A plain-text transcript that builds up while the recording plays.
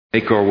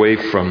Make our way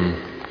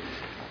from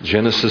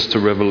Genesis to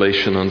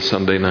Revelation on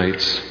Sunday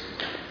nights.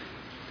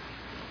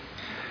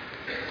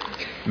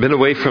 Been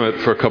away from it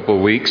for a couple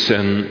of weeks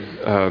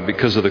and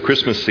because of the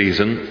Christmas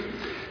season.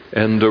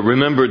 And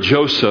remember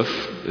Joseph,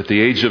 at the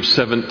age of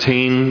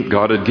 17,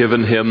 God had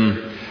given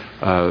him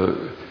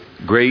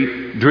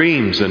great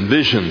dreams and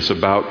visions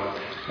about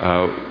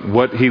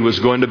what he was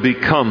going to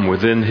become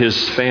within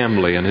his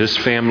family. And his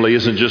family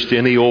isn't just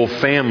any old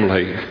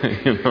family,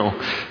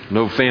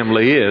 no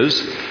family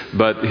is,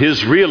 but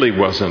his really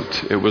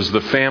wasn't. It was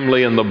the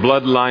family and the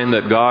bloodline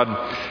that God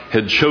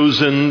had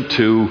chosen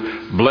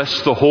to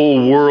bless the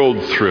whole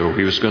world through.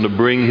 He was going to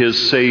bring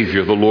his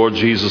Savior, the Lord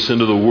Jesus,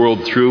 into the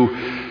world through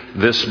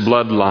this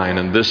bloodline.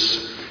 And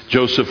this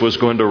Joseph was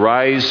going to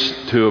rise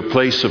to a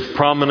place of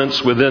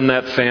prominence within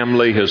that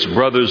family. His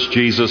brothers,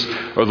 Jesus,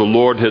 or the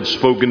Lord had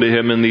spoken to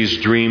him in these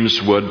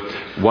dreams, would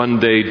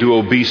one day do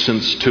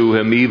obeisance to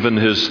him. Even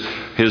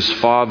his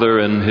father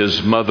and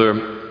his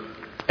mother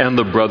and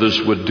the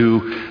brothers would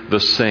do the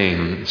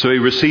same. So he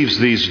receives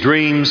these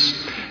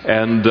dreams,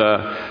 and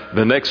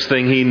the next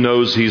thing he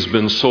knows, he's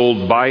been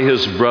sold by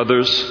his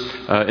brothers,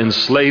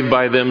 enslaved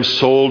by them,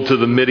 sold to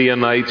the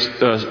Midianites,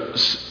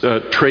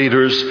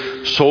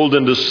 traders, sold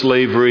into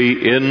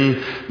slavery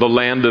in the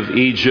land of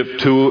Egypt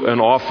to an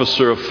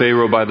officer of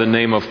Pharaoh by the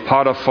name of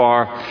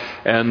Potiphar.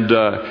 And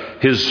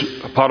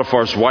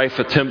Potiphar's wife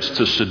attempts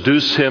to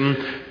seduce him,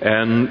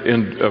 and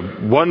in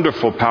a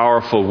wonderful,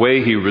 powerful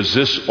way, he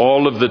resists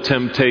all of the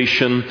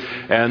temptation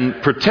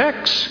and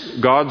protects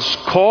God's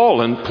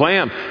call and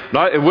plan.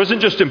 Now, it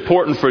wasn't just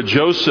important for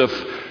Joseph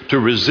to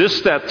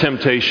resist that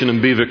temptation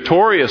and be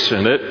victorious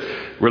in it,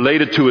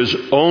 related to his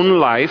own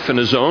life and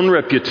his own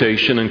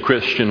reputation and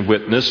Christian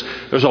witness.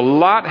 There's a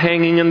lot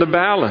hanging in the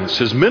balance.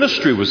 His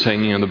ministry was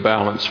hanging in the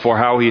balance for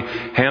how he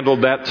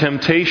handled that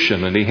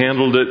temptation, and he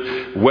handled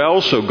it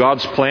well, so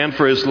God's plan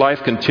for his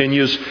life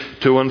continues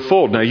to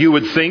unfold. Now, you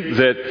would think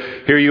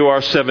that here you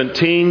are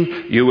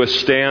 17, you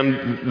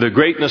withstand the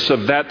greatness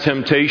of that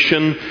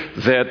temptation,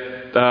 that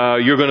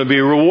you're going to be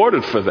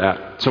rewarded for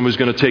that. Somebody's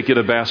going to take you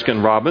to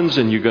Baskin Robbins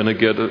and you're going to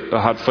get a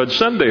hot fudge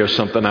sundae or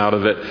something out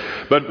of it.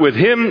 But with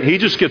him, he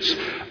just gets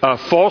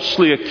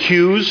falsely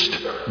accused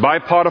by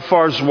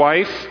Potiphar's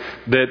wife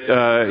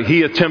that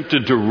he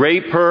attempted to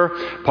rape her.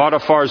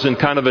 Potiphar's in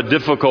kind of a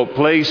difficult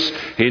place.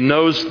 He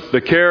knows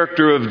the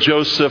character of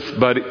Joseph,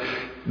 but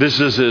this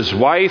is his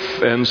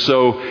wife, and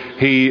so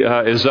he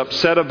is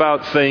upset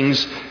about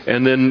things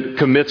and then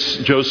commits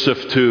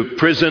Joseph to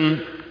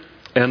prison.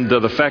 And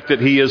the fact that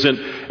he isn't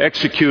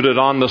executed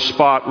on the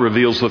spot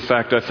reveals the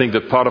fact, I think,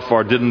 that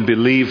Potiphar didn't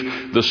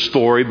believe the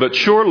story. But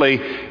surely,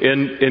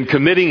 in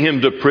committing him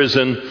to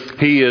prison,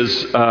 he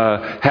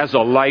has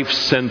a life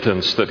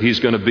sentence that he's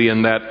going to be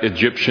in that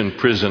Egyptian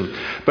prison.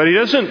 But he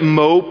doesn't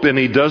mope and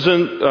he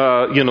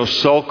doesn't,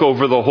 sulk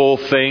over the whole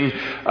thing.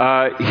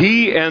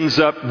 He ends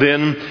up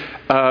then,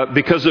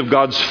 because of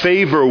God's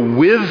favor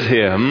with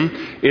him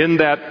in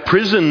that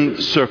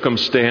prison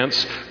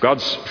circumstance,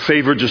 God's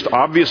favor just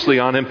obviously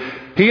on him,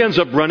 he ends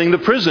up running the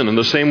prison in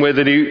the same way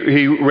that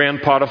he ran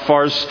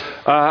Potiphar's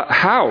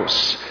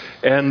house.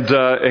 And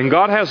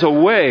God has a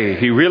way.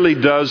 He really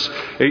does.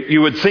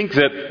 You would think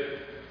that,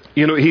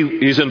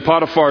 he's in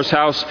Potiphar's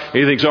house.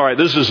 He thinks, all right,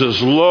 this is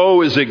as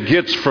low as it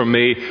gets for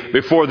me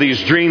before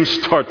these dreams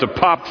start to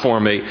pop for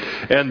me.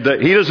 And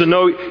he doesn't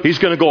know he's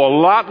going to go a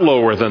lot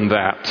lower than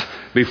that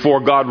before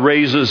God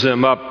raises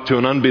him up to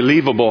an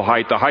unbelievable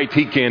height, the height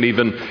he can't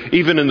even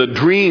in the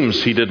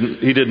dreams he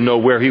didn't know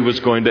where he was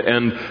going to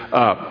end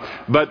up.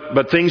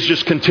 But things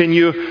just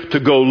continue to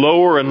go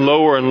lower and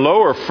lower and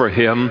lower for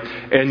him,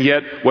 and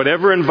yet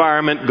whatever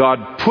environment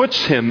God puts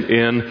him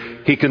in,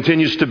 he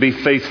continues to be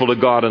faithful to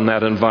God in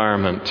that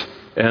environment.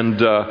 And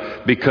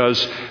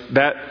because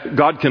that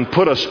God can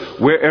put us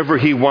wherever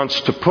He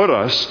wants to put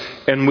us,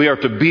 and we are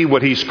to be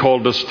what He's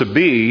called us to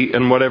be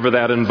in whatever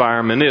that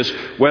environment is,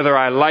 whether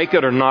I like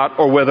it or not,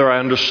 or whether I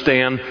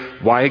understand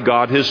why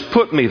God has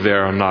put me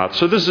there or not.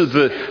 So this is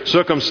the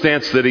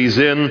circumstance that he's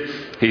in.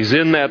 He's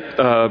in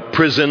that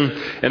prison,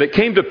 and it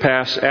came to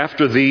pass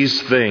after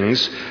these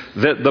things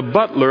that the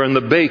butler and the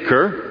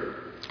baker,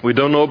 we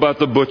don't know about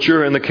the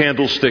butcher and the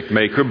candlestick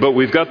maker, but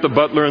we've got the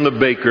butler and the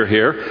baker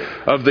here,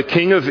 of the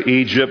king of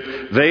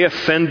Egypt. They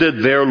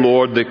offended their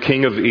lord, the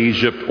king of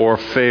Egypt, or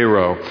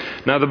Pharaoh.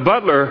 Now, the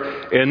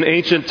butler, in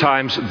ancient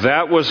times,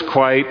 that was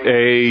quite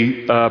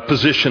a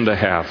position to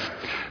have.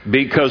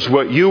 Because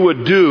what you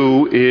would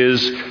do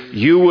is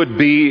you would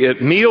be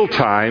at meal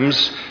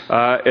times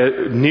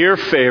near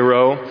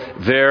Pharaoh,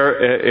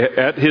 there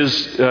at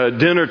his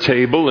dinner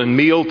table and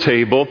meal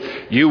table.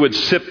 You would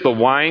sip the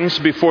wines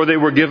before they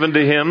were given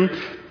to him.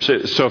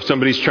 So if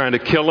somebody's trying to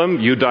kill him,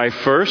 you die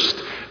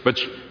first. But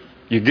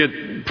you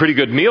get pretty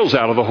good meals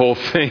out of the whole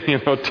thing,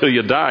 till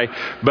you die.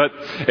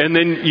 And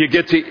then you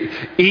get to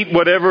eat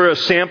a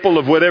sample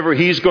of whatever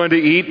he's going to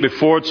eat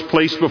before it's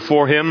placed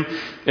before him.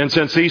 And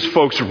since these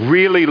folks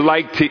really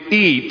like to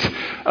eat,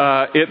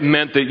 it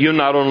meant that you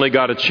not only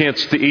got a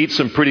chance to eat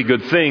some pretty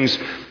good things,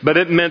 but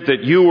it meant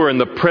that you were in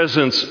the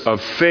presence of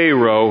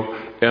Pharaoh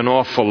an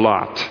awful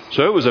lot.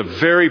 So it was a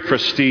very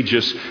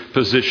prestigious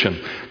position.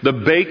 The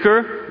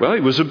baker, well, he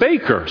was a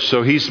baker.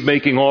 So he's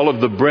making all of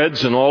the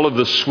breads and all of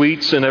the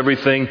sweets and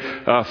everything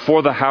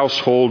for the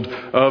household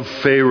of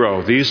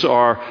Pharaoh. These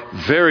are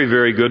very,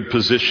 very good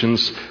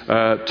positions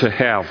to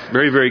have.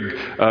 Very,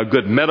 very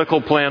good medical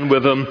plan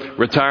with them,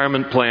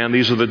 retirement plan.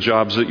 These are the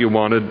jobs that you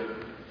wanted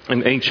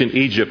in ancient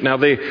Egypt. Now,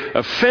 they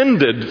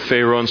offended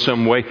Pharaoh in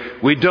some way.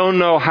 We don't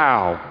know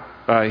how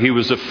he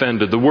was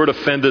offended. The word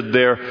offended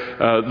there,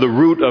 the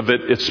root of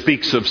it, it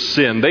speaks of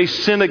sin. They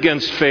sin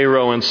against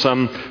Pharaoh in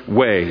some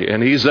way,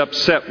 and he's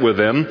upset with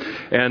them.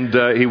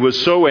 And he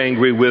was so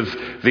angry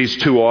with these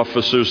two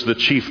officers, the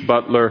chief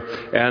butler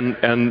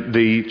and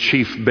the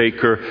chief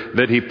baker,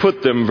 that he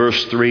put them,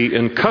 verse 3,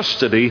 in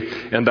custody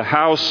in the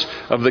house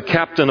of the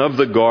captain of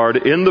the guard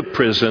in the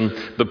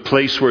prison, the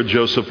place where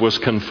Joseph was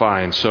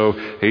confined. So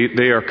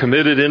they are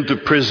committed into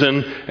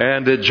prison,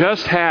 and it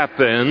just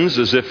happens,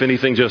 as if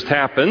anything just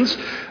happens,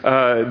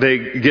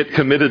 they get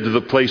committed to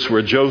the place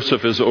where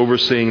Joseph is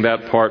overseeing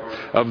that part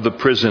of the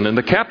prison. And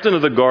the captain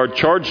of the guard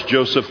charged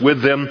Joseph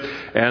with them,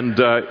 and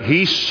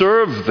he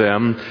served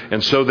them,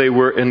 and so they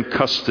were in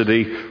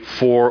custody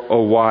for a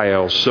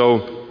while.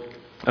 So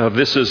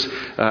this is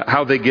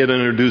how they get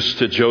introduced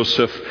to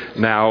Joseph.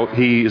 Now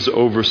he is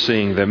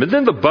overseeing them. And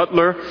then the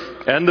butler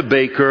and the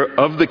baker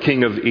of the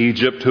king of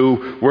Egypt,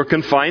 who were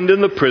confined in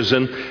the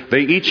prison,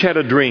 they each had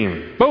a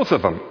dream, both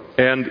of them.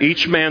 And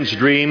each man's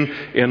dream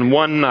in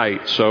one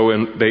night.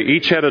 So they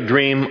each had a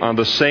dream on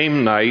the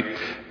same night,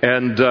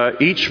 and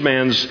each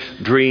man's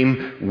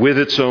dream with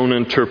its own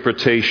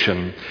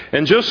interpretation.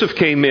 And Joseph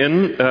came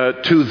in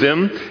to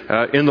them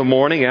in the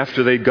morning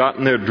after they'd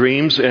gotten their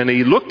dreams, and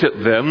he looked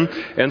at them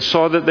and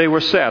saw that they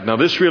were sad. Now,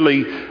 this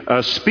really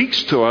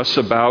speaks to us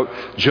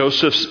about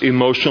Joseph's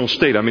emotional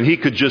state. I mean, he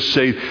could just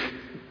say,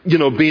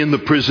 be in the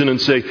prison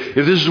and say, if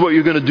this is what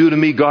you're going to do to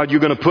me, God, you're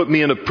going to put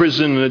me in a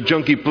prison in a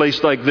junky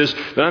place like this,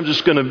 then I'm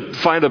just going to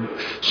find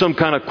some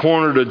kind of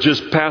corner to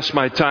just pass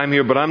my time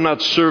here, but I'm not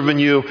serving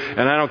you,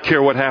 and I don't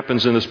care what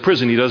happens in this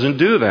prison. He doesn't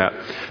do that.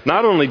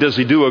 Not only does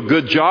he do a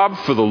good job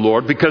for the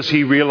Lord, because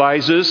he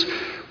realizes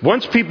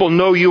once people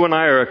know you and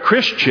I are a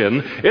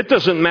Christian, it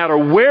doesn't matter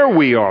where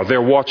we are. They're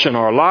watching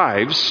our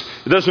lives.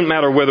 It doesn't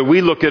matter whether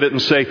we look at it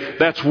and say,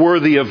 that's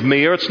worthy of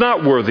me or it's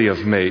not worthy of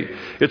me.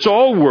 It's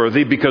all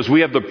worthy because we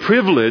have the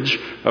privilege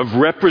of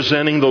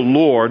representing the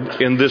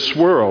Lord in this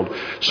world.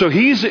 So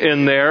he's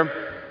in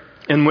there,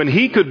 and when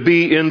he could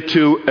be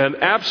into an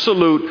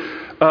absolute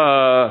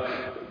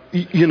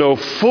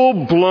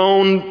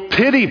full-blown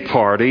pity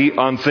party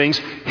on things,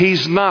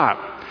 he's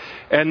not.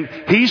 And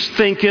he's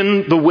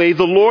thinking the way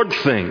the Lord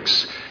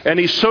thinks. And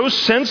he's so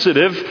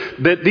sensitive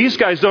that these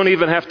guys don't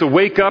even have to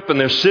wake up, and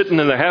they're sitting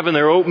and they're having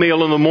their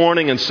oatmeal in the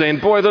morning and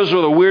saying, boy, those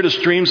were the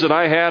weirdest dreams that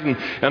I had, and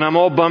I'm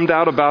all bummed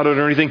out about it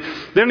or anything.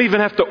 They don't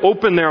even have to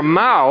open their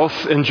mouth.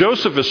 And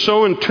Joseph is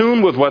so in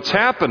tune with what's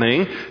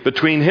happening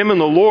between him and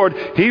the Lord,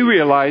 he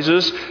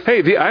realizes,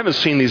 hey, I haven't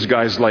seen these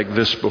guys like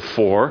this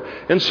before.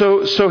 And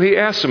so he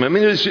asks him. I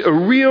mean, it's a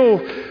real,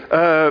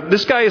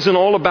 this guy isn't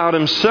all about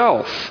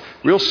himself.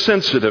 Real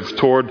sensitive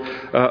toward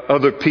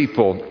other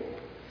people.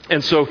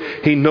 And so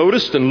he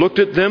noticed and looked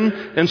at them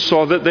and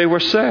saw that they were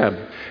sad.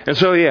 And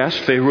so he asked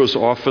Pharaoh's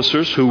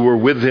officers who were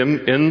with him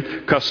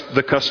in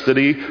the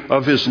custody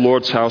of his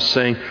Lord's house,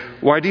 saying,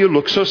 why do you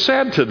look so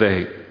sad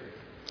today?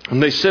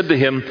 And they said to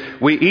him,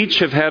 we each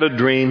have had a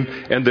dream,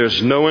 and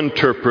there's no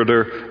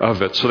interpreter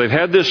of it. So they've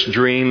had this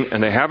dream,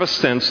 and they have a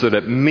sense that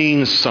it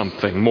means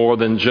something more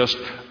than just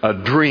a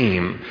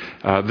dream.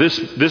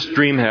 This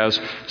dream has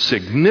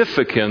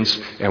significance,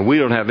 and we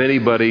don't have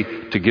anybody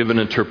to give an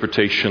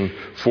interpretation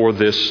for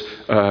this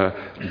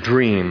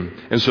dream.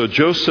 And so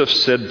Joseph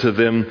said to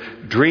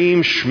them,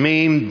 dream,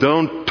 shmeem,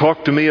 don't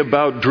talk to me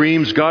about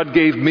dreams. God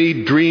gave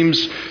me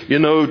dreams,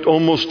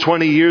 almost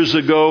 20 years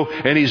ago,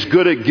 and He's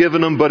good at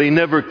giving them, but He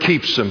never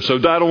keeps them. So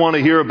I don't want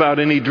to hear about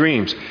any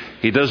dreams.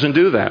 He doesn't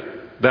do that.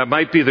 That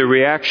might be the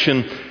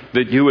reaction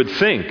that you would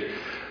think.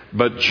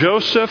 But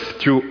Joseph,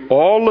 through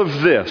all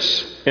of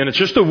this, and it's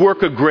just a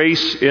work of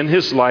grace in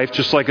his life,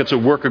 just like it's a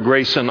work of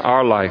grace in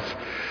our life,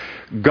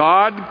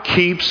 God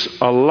keeps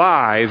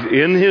alive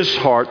in his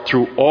heart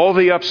through all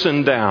the ups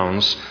and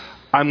downs.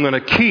 I'm going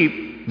to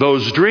keep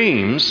those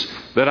dreams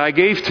that I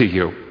gave to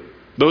you.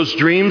 Those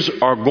dreams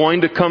are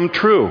going to come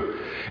true.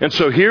 And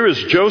so here is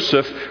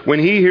Joseph. When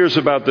he hears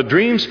about the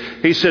dreams,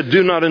 he said,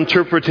 do not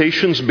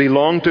interpretations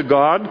belong to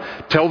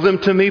God? Tell them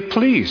to me,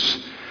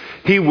 please.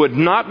 He would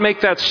not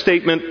make that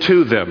statement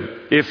to them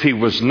if he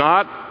was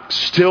not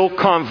still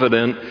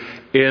confident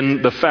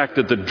in the fact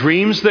that the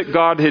dreams that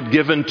God had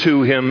given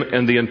to him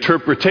and the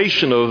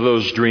interpretation of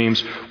those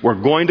dreams were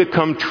going to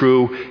come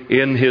true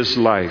in his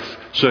life.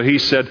 So he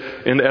said,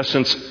 in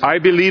essence, I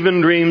believe in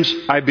dreams.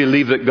 I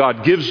believe that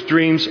God gives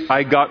dreams.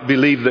 I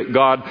believe that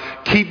God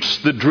keeps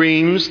the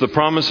dreams, the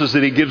promises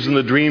that He gives in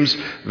the dreams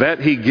that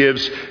He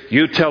gives.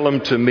 You tell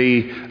them to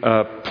me,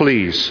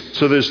 please.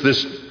 So there's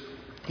this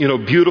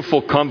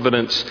beautiful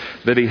confidence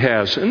that he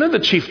has. And then the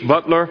chief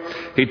butler,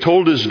 he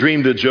told his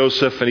dream to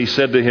Joseph, and he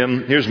said to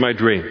him, here's my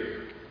dream.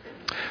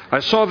 I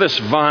saw this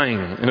vine,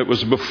 and it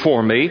was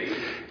before me,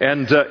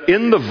 and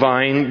in the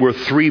vine were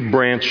 3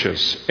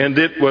 branches, and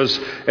it was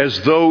as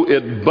though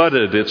it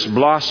budded, its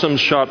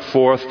blossoms shot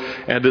forth,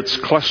 and its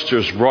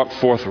clusters brought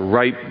forth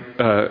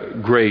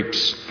ripe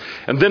grapes.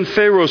 And then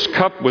Pharaoh's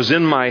cup was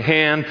in my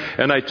hand,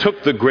 and I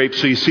took the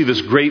grapes. So you see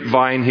this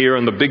grapevine here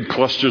and the big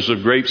clusters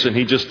of grapes, and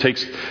he just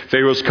takes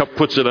Pharaoh's cup,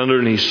 puts it under,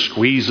 and he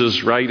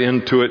squeezes right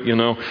into it,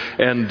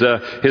 And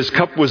his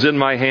cup was in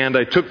my hand.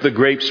 I took the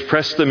grapes,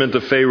 pressed them into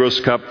Pharaoh's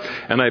cup,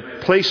 and I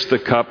placed the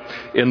cup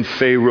in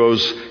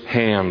Pharaoh's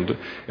hand.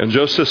 And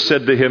Joseph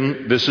said to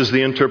him, this is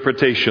the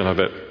interpretation of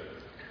it.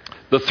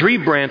 The 3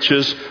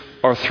 branches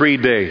are 3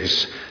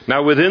 days.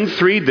 Now within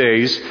 3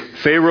 days,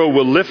 Pharaoh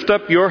will lift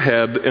up your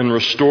head and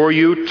restore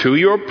you to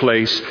your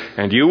place,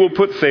 and you will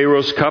put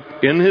Pharaoh's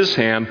cup in his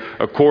hand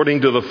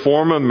according to the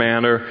former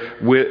manner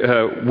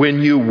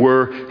when you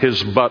were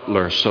his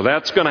butler. So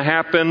that's going to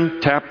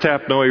happen. Tap,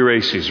 tap, no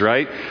erases,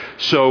 right?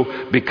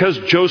 So because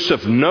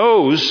Joseph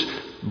knows,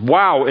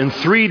 wow, in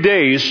 3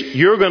 days,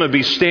 you're going to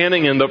be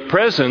standing in the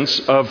presence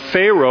of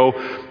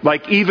Pharaoh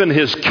like even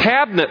his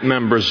cabinet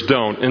members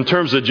don't, in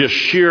terms of just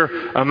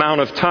sheer amount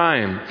of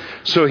time.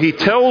 So he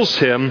tells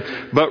him,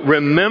 but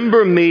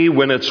remember me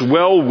when it's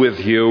well with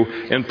you,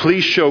 and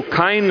please show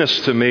kindness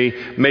to me,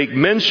 make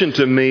mention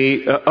to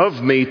me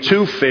of me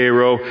to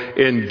Pharaoh,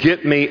 and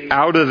get me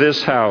out of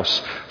this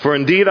house. For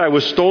indeed I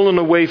was stolen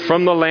away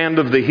from the land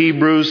of the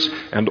Hebrews,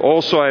 and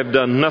also I have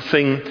done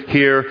nothing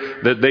here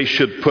that they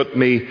should put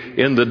me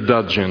in the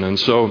dungeon. And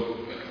so,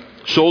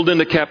 sold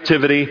into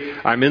captivity,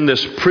 I'm in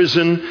this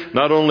prison.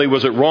 Not only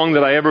was it wrong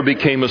that I ever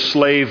became a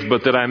slave,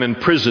 but that I'm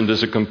imprisoned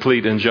is a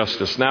complete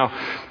injustice.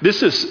 Now,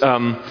 this is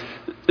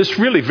it's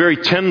really very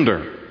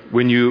tender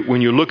when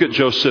you look at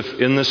Joseph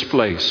in this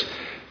place.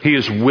 He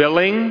is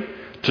willing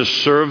to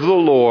serve the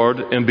Lord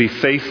and be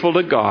faithful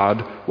to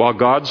God while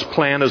God's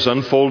plan is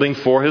unfolding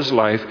for his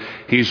life.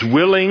 He's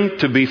willing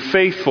to be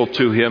faithful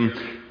to him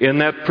in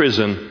that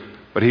prison,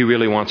 but he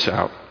really wants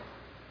out.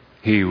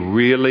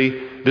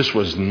 This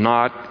was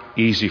not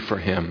easy for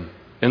him.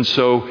 And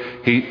so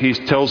he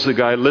tells the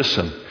guy,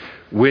 listen,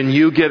 when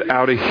you get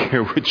out of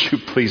here, would you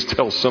please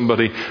tell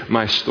somebody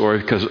my story?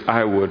 Because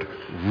I would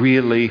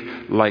really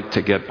like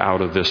to get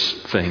out of this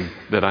thing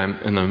that I'm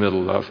in the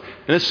middle of.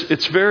 And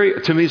it's very,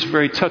 to me, it's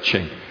very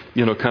touching,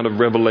 kind of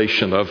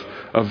revelation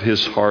of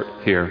his heart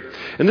here.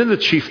 And then the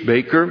chief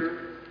baker,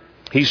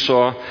 he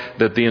saw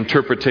that the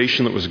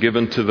interpretation that was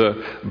given to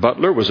the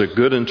butler was a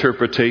good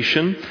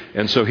interpretation.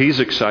 And so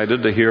he's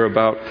excited to hear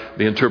about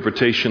the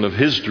interpretation of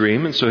his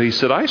dream. And so he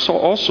said, I saw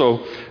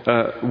also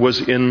was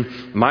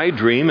in my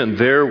dream, and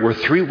there were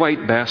 3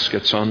 white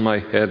baskets on my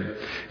head.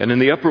 And in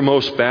the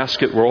uppermost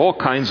basket were all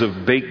kinds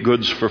of baked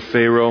goods for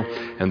Pharaoh,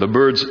 and the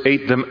birds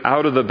ate them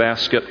out of the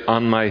basket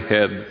on my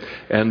head.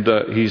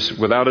 And he's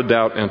without a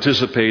doubt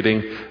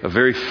anticipating a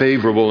very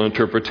favorable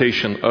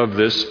interpretation of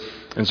this.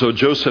 And so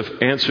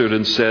Joseph answered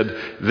and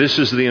said, this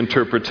is the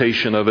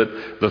interpretation of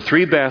it. The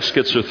 3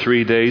 baskets are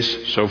 3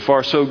 days. So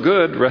far so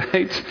good,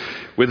 right?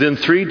 Within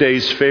 3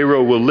 days,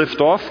 Pharaoh will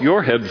lift off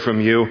your head from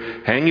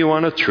you, hang you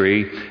on a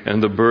tree,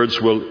 and the birds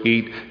will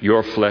eat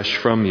your flesh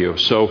from you.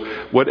 So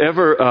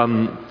whatever,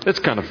 it's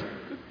kind of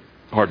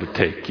hard to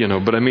take,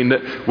 but I mean,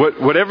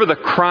 whatever the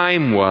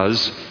crime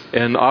was,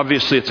 and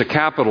obviously it's a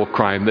capital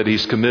crime that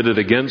he's committed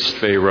against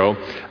Pharaoh,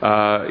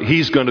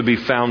 he's going to be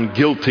found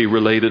guilty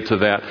related to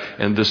that,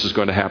 and this is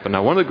going to happen.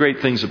 Now, one of the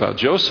great things about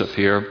Joseph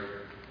here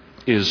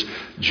is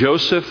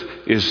Joseph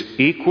is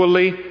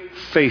equally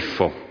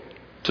faithful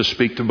to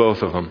speak to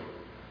both of them.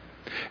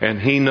 And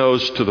he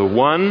knows to the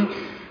one,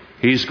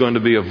 he's going to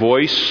be a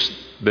voice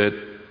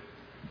that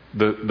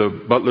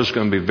the butler's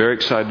going to be very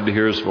excited to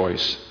hear his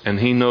voice. And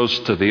he knows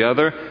to the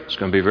other, it's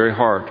going to be very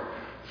hard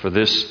for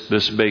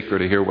this baker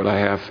to hear what I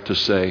have to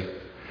say.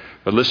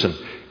 But listen,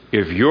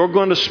 if you're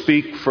going to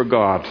speak for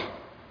God,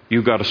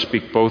 you've got to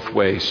speak both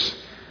ways.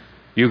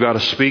 You've got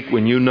to speak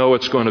when you know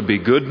it's going to be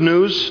good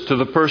news to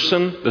the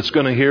person that's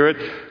going to hear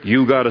it.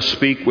 You've got to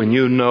speak when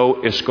you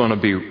know it's going to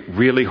be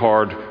really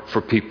hard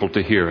for people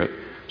to hear it.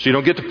 So you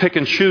don't get to pick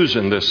and choose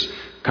in this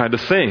kind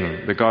of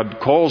thing that God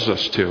calls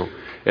us to.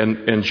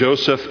 And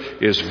Joseph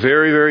is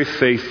very, very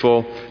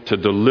faithful to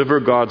deliver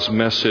God's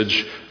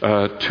message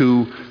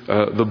to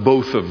the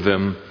both of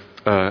them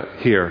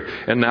here.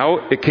 And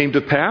now it came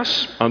to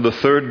pass on the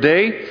 3rd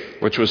day,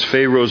 which was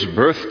Pharaoh's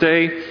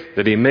birthday,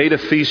 that he made a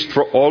feast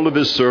for all of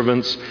his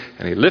servants,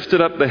 and he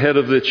lifted up the head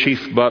of the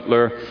chief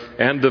butler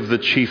and of the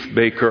chief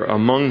baker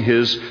among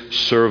his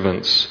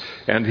servants.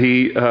 And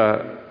he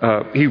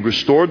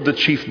restored the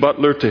chief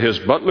butler to his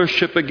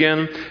butlership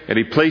again, and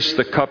he placed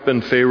the cup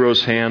in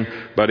Pharaoh's hand,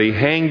 but he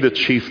hanged the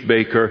chief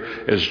baker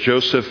as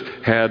Joseph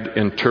had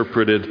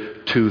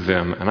interpreted to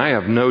them. And I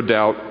have no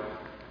doubt,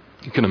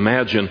 you can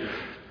imagine,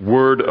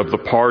 word of the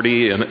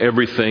party and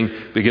everything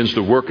begins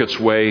to work its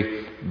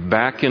way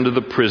back into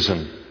the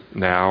prison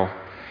now.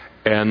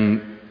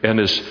 And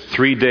as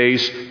 3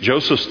 days,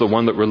 Joseph's the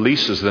one that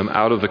releases them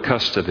out of the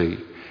custody.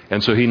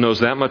 And so he knows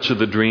that much of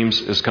the dreams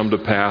has come to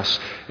pass.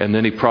 And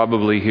then he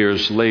probably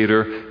hears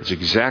later, it's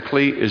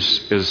exactly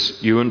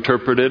as you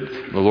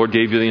interpreted. The Lord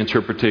gave you the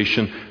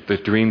interpretation. The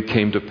dream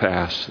came to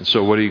pass. And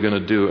so what are you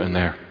going to do in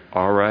there?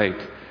 All right.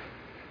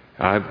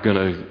 I'm going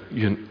to...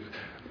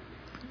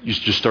 You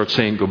just start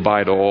saying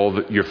goodbye to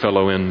all your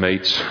fellow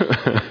inmates.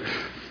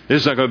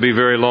 It's not going to be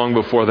very long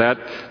before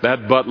that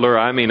butler,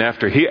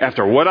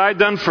 after what I'd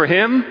done for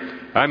him,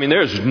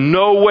 there's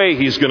no way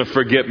he's going to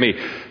forget me.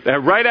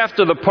 Right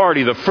after the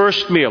party, the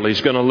first meal, he's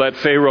going to let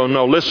Pharaoh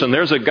know, listen,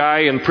 there's a guy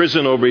in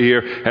prison over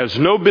here, has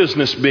no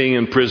business being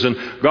in prison.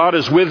 God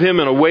is with him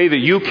in a way that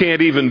you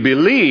can't even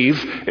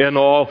believe and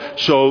all.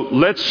 So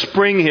let's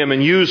spring him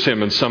and use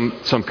him in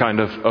some kind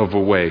of a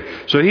way.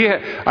 So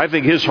I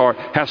think his heart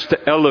has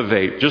to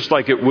elevate, just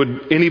like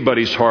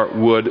anybody's heart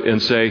would,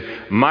 and say,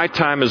 my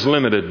time is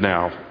limited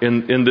now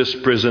in this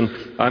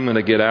prison. I'm going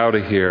to get out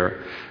of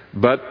here.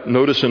 But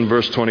notice in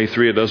verse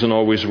 23, it doesn't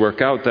always work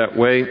out that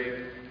way.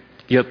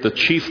 Yet the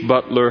chief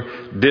butler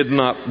did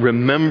not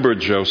remember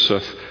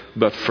Joseph,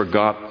 but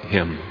forgot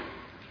him.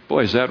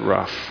 Boy, is that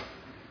rough.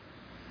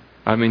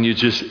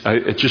 It's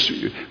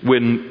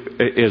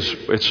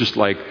just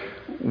like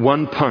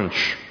one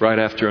punch right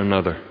after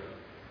another.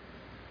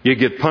 You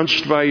get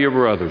punched by your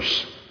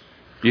brothers.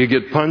 You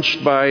get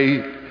punched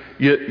by,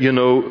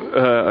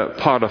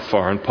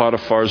 Potiphar and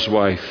Potiphar's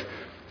wife.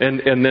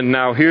 And then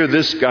now here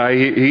this guy,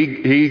 he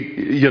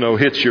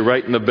hits you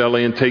right in the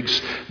belly and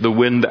takes the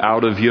wind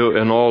out of you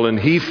and all, and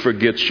he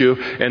forgets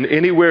you. And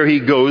anywhere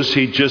he goes,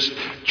 he just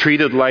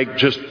treated like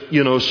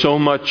so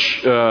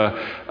much,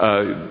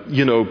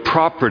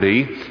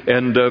 property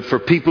and for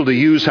people to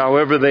use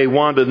however they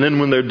want. And then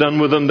when they're done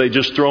with them, they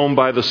just throw him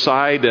by the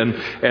side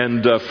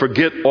and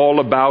forget all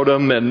about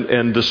him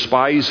and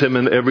despise him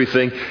and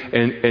everything.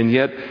 And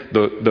yet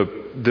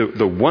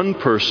the one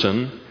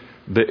person,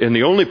 and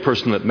the only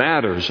person that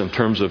matters in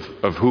terms of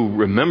who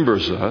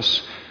remembers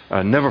us,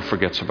 never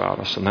forgets about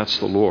us, and that's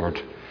the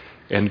Lord.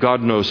 And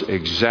God knows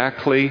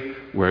exactly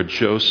where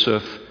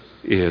Joseph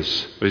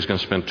is. But he's going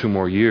to spend 2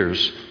 more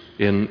years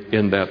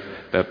in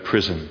that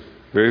prison.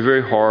 Very,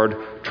 very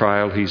hard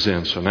trial he's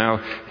in. So now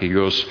he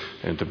goes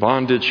into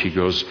bondage. He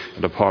goes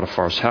into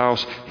Potiphar's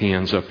house. He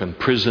ends up in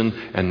prison.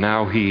 And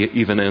now he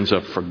even ends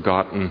up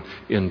forgotten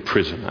in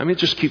prison. It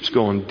just keeps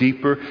going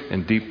deeper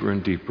and deeper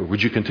and deeper.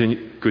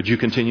 Could you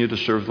continue to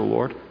serve the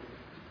Lord?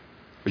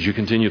 Would you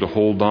continue to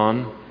hold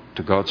on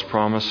to God's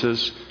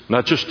promises?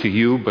 Not just to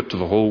you, but to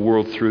the whole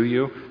world through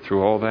you,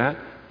 through all that?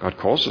 God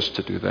calls us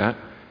to do that.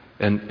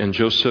 And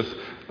Joseph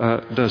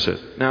does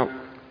it. Now,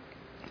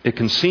 it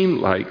can seem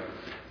like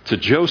to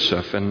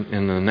Joseph and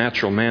the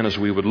natural man as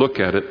we would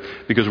look at it,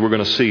 because we're going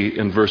to see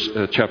in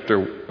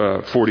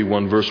chapter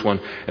 41, verse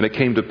 1, and it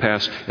came to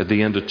pass at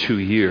the end of 2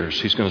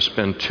 years. He's going to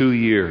spend 2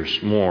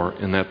 years more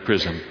in that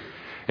prison.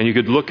 And you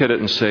could look at it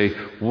and say,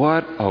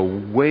 what a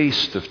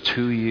waste of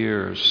 2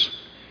 years.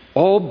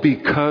 All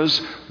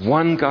because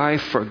one guy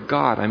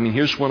forgot.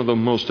 Here's one of the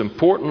most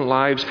important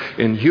lives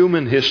in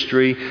human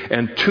history,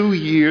 and 2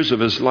 years of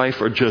his life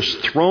are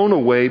just thrown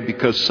away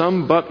because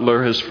some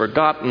butler has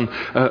forgotten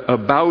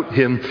about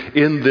him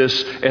in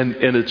this, and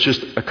it's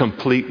just a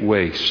complete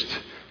waste.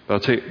 But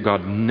I'll tell you,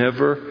 God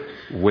never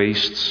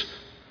wastes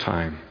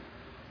time.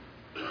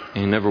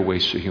 He never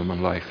wastes a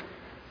human life.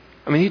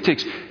 He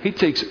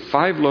takes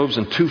 5 loaves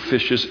and 2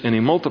 fishes and he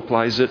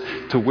multiplies it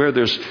to where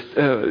there's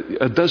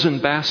a dozen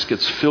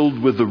baskets filled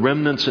with the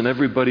remnants and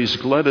everybody's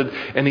glutted,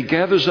 and he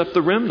gathers up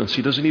the remnants.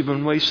 He doesn't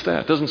even waste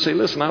that. Doesn't say,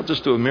 listen, I'll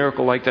just do a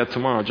miracle like that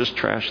tomorrow. Just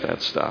trash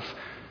that stuff.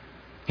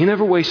 He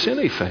never wastes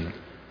anything.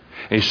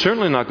 And he's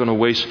certainly not going to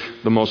waste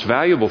the most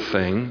valuable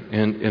thing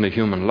in a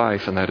human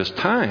life, and that is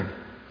time.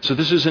 So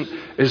this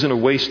isn't a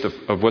waste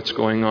of what's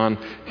going on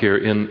here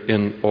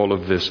in all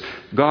of this.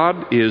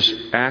 God is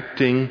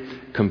acting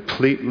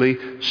completely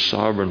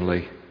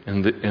sovereignly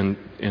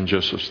in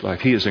Joseph's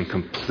life. He is in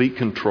complete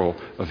control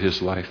of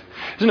his life.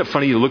 Isn't it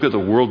funny? You look at the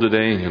world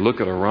today and you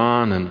look at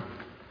Iran and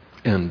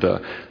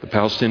the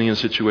Palestinian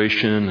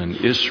situation and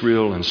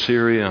Israel and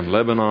Syria and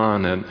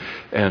Lebanon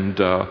and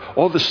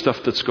all the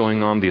stuff that's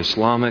going on, the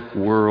Islamic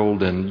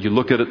world, and you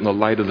look at it in the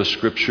light of the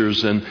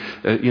scriptures and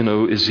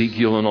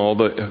Ezekiel and all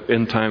the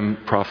end time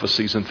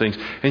prophecies and things,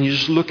 and you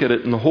just look at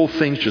it and the whole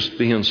thing's just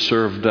being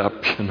served up,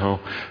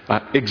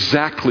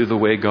 exactly the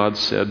way God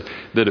said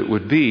that it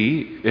would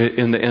be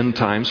in the end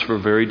times for a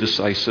very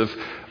decisive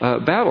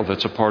battle.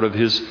 That's a part of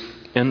his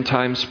end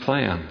times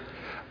plan.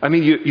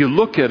 You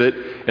look at it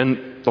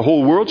and the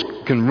whole world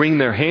can wring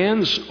their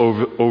hands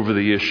over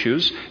the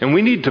issues, and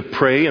we need to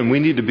pray and we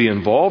need to be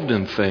involved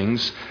in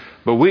things,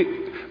 but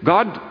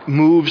God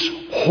moves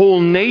whole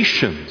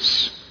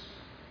nations.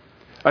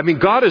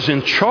 God is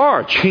in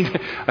charge.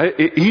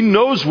 He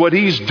knows what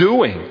He's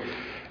doing,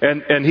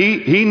 and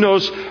He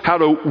knows how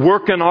to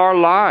work in our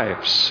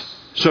lives.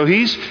 So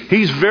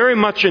He's very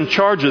much in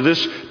charge of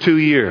this 2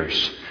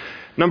 years.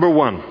 Number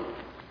one,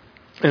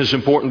 and it's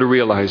important to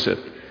realize it,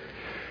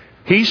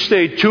 he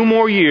stayed 2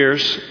 more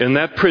years in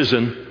that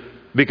prison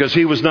because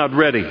he was not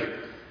ready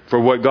for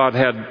what God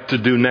had to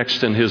do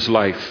next in his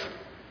life.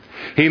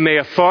 He may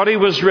have thought he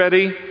was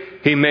ready.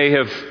 He may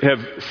have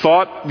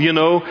thought,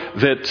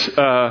 that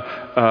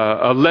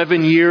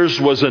 11 years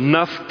was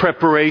enough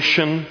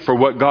preparation for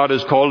what God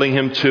is calling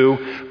him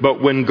to. But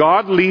when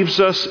God leaves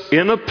us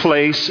in a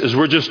place, as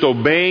we're just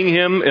obeying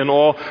Him and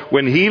all,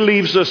 when He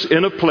leaves us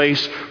in a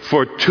place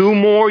for 2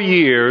 more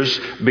years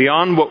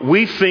beyond what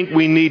we think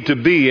we need to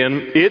be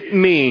in, it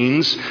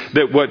means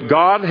that what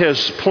God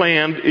has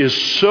planned is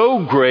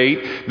so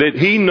great that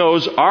He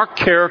knows our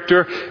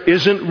character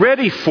isn't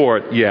ready for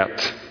it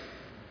yet.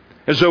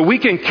 And so we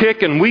can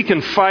kick and we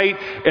can fight,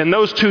 and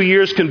those 2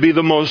 years can be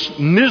the most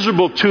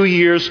miserable 2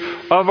 years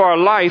of our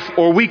life,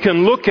 or we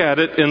can look at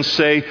it and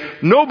say,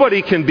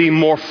 nobody can be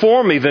more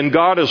for me than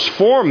God is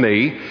for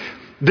me.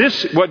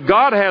 What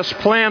God has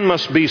planned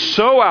must be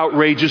so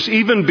outrageous,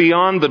 even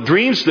beyond the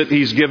dreams that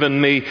He's given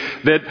me,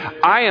 that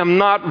I am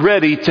not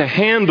ready to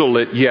handle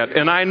it yet.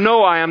 And I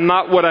know I am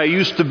not what I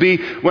used to be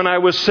when I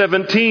was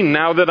 17,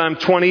 now that I'm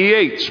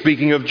 28,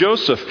 speaking of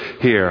Joseph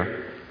here.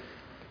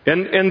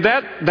 And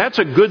that's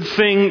a good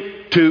thing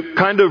to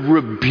kind of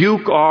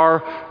rebuke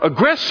our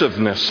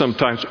aggressiveness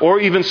sometimes, or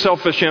even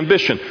selfish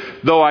ambition.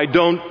 Though I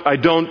don't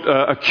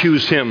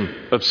accuse him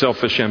of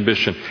selfish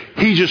ambition.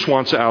 He just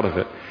wants out of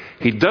it.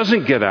 He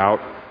doesn't get out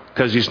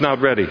because he's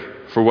not ready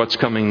for what's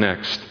coming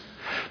next.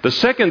 The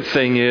second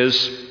thing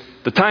is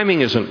the timing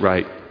isn't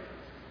right.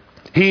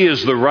 He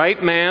is the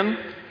right man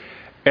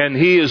and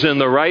he is in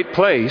the right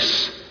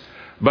place,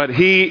 but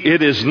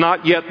it is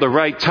not yet the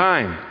right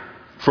time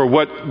for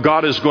what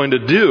God is going to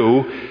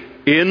do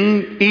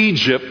in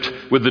Egypt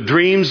with the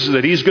dreams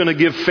that He's going to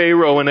give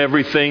Pharaoh and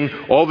everything,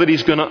 all that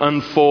He's going to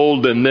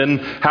unfold, and then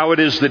how it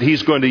is that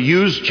He's going to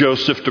use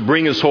Joseph to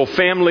bring his whole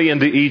family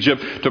into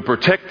Egypt to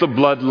protect the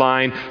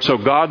bloodline so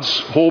God's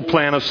whole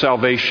plan of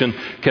salvation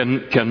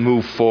can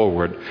move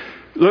forward.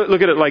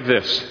 Look at it like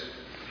this.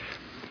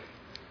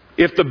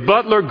 If the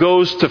butler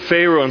goes to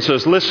Pharaoh and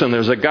says, listen,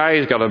 there's a guy,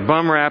 he's got a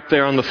bum rap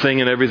there on the thing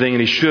and everything,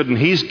 and he shouldn't.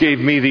 He's gave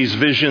me these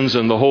visions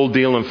and the whole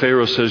deal. And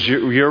Pharaoh says,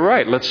 you're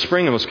right. Let's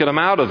spring him. Let's get him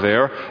out of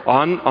there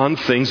on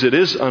things. It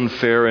is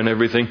unfair and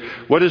everything.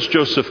 What is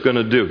Joseph going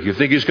to do? You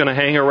think he's going to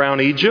hang around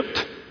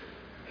Egypt?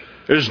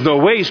 There's no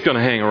way he's going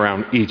to hang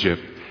around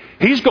Egypt.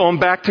 He's going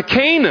back to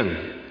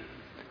Canaan.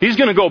 He's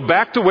going to go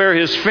back to where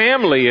his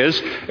family is,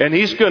 and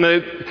he's going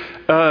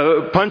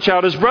to punch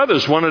out his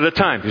brothers one at a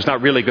time. He's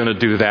not really going to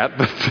do that,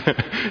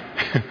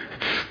 but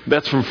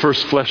that's from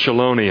First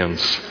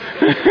Thessalonians.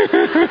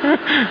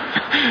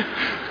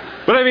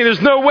 But I mean,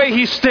 there's no way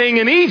he's staying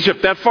in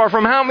Egypt that far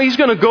from home. He's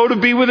going to go to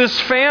be with his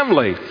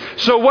family.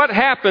 So what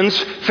happens?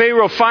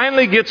 Pharaoh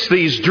finally gets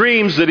these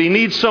dreams that he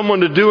needs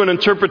someone to do an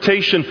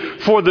interpretation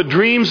for the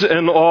dreams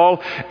and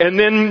all. And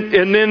then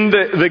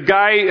the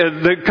guy,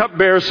 the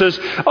cupbearer says,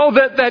 oh,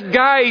 that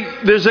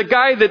guy, there's a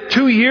guy that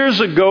 2 years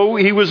ago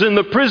he was in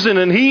the prison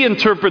and he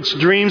interprets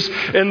dreams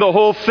and the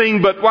whole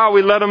thing. But wow,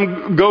 we let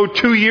him go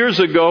 2 years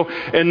ago.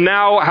 And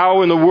now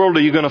how in the world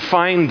are you going to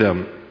find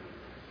him?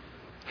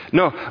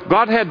 No,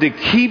 God had to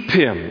keep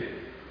him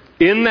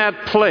in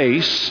that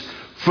place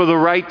for the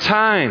right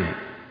time.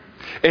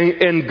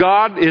 And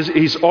God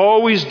He's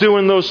always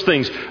doing those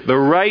things. The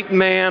right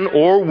man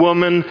or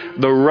woman,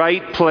 the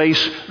right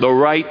place, the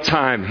right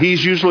time.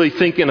 He's usually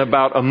thinking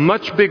about a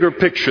much bigger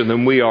picture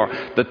than we are.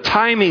 The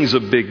timing's a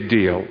big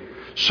deal.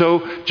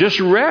 So just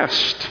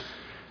rest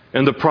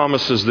in the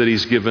promises that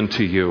He's given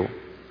to you.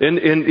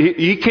 And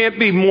He can't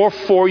be more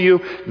for you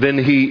than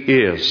He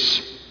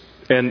is.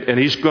 And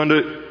he's going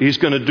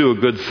to do a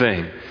good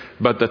thing.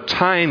 But the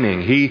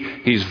timing,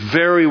 he's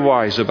very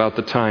wise about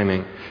the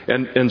timing.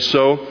 And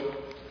so,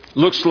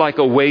 looks like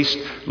a waste,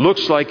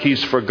 looks like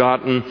he's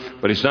forgotten,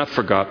 but he's not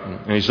forgotten.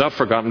 And he's not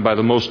forgotten by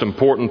the most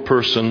important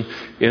person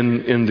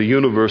in the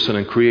universe and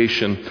in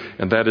creation,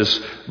 and that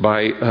is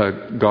by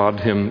God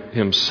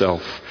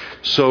Himself.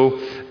 So,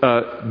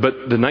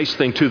 but the nice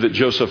thing too that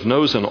Joseph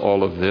knows in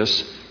all of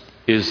this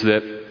is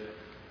that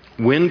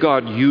when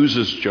God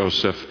uses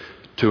Joseph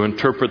to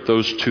interpret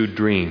those 2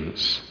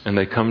 dreams, and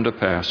they come to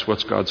pass,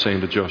 what's God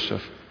saying to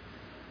Joseph?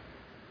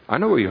 I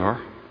know where you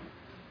are.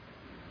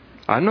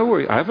 I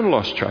haven't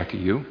lost track of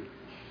you.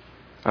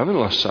 I haven't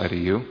lost sight of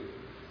you.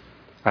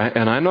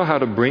 And I know how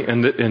to bring,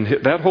 and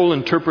that whole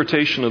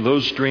interpretation of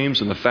those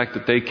dreams and the fact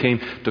that they came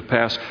to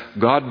pass,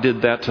 God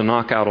did that to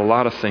knock out a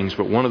lot of things,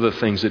 but one of the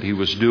things that He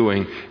was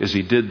doing is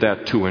He did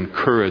that to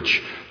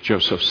encourage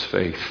Joseph's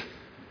faith.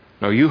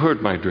 Now, you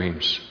heard my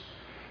dreams.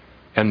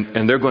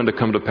 And they're going to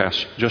come to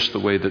pass just the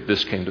way that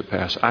this came to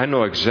pass. I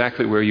know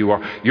exactly where you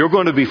are. You're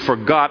going to be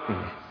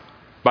forgotten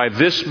by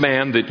this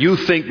man that you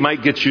think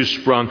might get you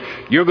sprung.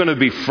 You're going to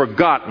be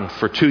forgotten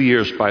for 2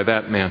 years by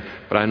that man.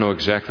 But I know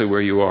exactly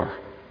where you are.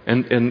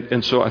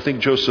 And so I think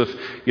Joseph,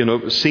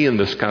 seeing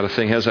this kind of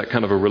thing, has that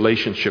kind of a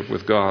relationship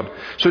with God.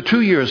 So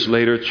 2 years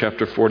later,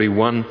 chapter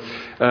 41,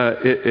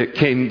 it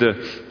came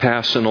to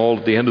pass at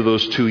the end of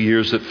those 2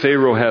 years that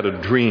Pharaoh had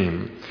a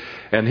dream.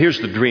 And here's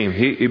the dream.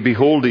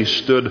 Behold, he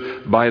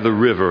stood by the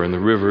river, and the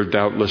river,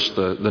 doubtless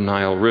the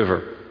Nile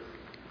River.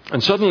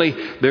 And suddenly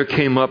there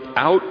came up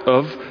out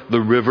of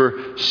the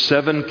river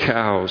 7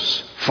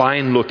 cows,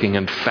 fine looking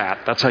and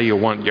fat. That's how you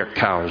want your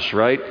cows,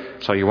 right?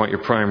 That's how you want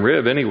your prime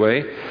rib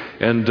anyway.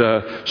 And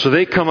so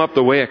they come up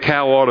the way a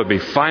cow ought to be,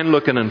 fine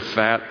looking and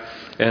fat.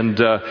 And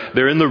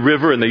they're in the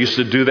river, and they used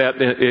to do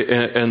that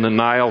in the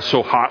Nile,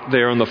 so hot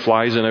there, and the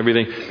flies and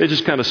everything. They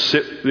just kind of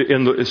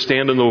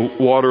stand in the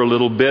water a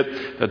little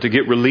bit to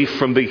get relief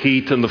from the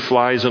heat and the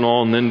flies and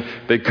all, and then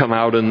they'd come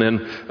out and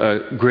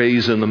then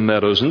graze in the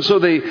meadows. And so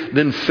they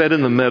then fed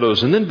in the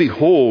meadows. And then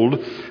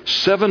behold,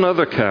 7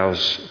 other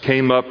cows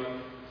came up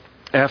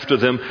after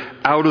them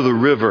out of the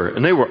river,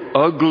 and they were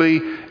ugly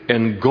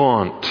and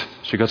gaunt.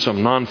 So you got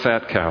some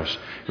non-fat cows.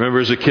 Remember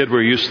as a kid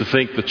where you used to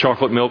think the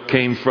chocolate milk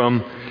came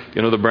from,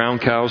 the brown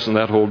cows and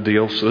that whole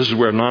deal? So this is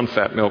where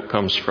non-fat milk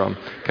comes from,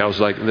 cows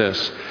like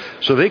this.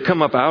 So they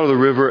come up out of the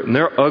river, and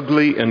they're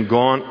ugly and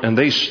gaunt, and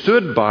they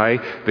stood by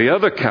the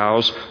other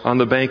cows on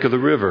the bank of the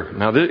river.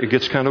 Now it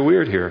gets kind of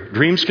weird here.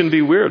 Dreams can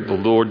be weird. The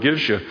Lord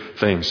gives you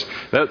things.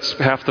 That's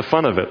half the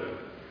fun of it.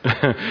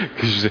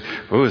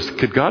 Because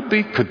could God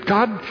be? Could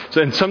God?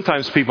 And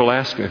sometimes people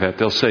ask me that.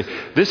 They'll say,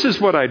 "This is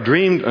what I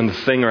dreamed on the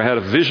thing, or I had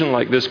a vision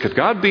like this. Could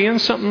God be in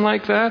something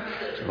like that?"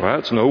 Well,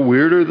 it's no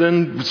weirder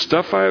than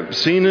stuff I've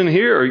seen in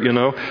here,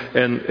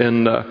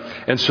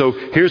 And so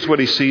here's what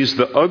he sees: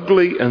 the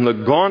ugly and the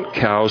gaunt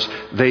cows,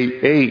 they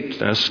ate.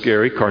 That's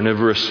scary,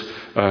 carnivorous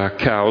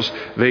cows.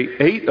 They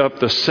ate up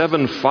the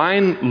 7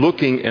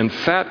 fine-looking and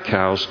fat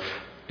cows,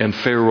 and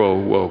Pharaoh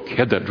awoke. He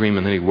had that dream,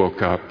 and then he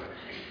woke up.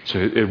 So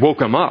it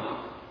woke him up.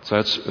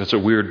 So that's a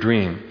weird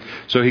dream.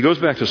 So he goes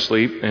back to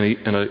sleep, and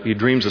he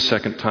dreams a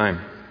second time.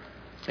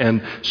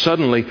 And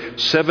suddenly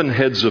 7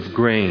 heads of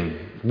grain,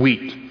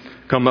 wheat,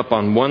 come up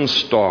on one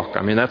stalk.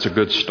 I mean, that's a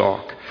good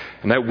stalk.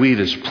 And that wheat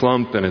is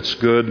plump and it's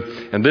good.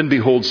 And then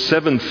behold,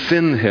 7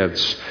 thin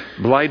heads,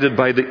 blighted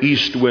by the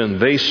east wind.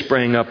 They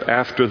sprang up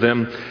after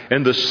them.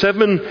 And the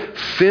 7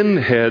 thin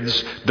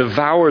heads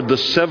devoured the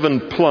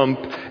 7 plump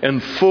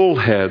and full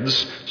heads.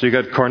 So you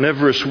got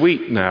carnivorous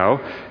wheat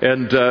now.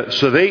 And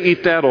so they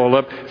eat that all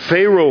up.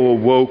 Pharaoh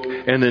awoke,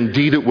 and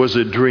indeed it was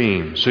a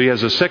dream. So he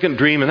has a second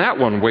dream, and that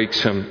one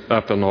wakes him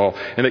up and all.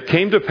 And it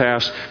came to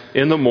pass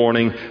in the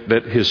morning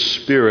that his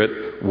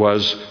spirit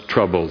was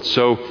troubled.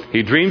 So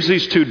he dreams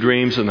these 2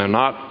 dreams, and they're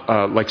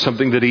not like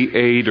something that he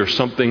ate or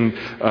something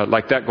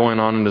like that going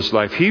on in his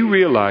life. He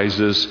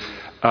realizes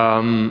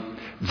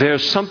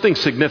there's something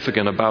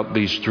significant about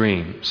these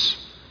dreams,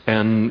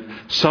 and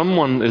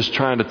someone is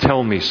trying to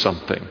tell me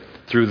something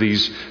through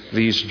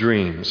these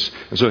dreams.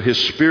 And so his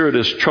spirit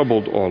is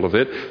troubled, all of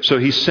it. So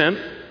he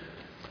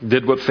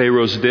did what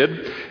Pharaoh's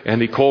did,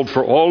 and he called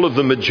for all of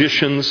the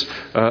magicians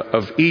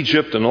of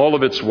Egypt and all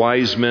of its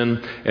wise men,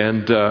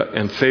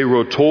 and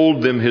Pharaoh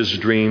told them his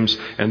dreams,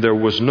 and there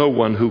was no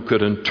one who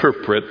could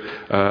interpret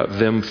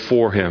them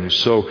for him.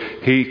 So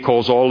he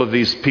calls all of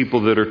these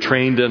people that are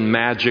trained in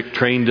magic,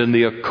 trained in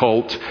the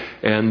occult,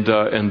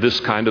 and this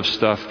kind of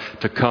stuff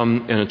to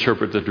come and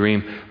interpret the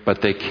dream,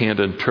 but they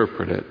can't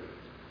interpret it.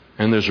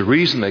 And there's a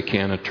reason they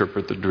can't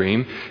interpret the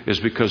dream, is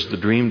because the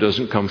dream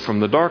doesn't come from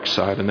the dark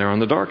side, and they're on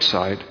the dark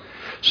side.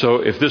 So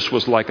if this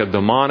was like a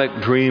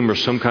demonic dream or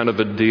some kind of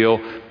a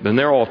deal, then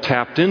they're all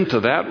tapped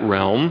into that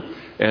realm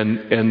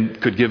and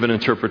could give an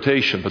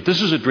interpretation. But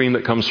this is a dream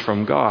that comes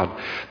from God.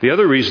 The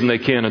other reason they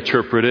can't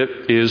interpret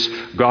it is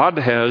God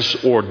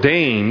has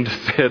ordained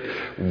that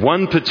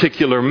one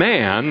particular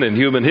man in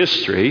human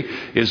history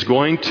is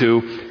going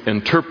to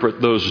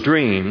interpret those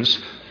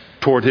dreams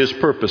toward his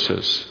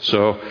purposes.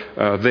 So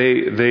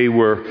they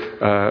were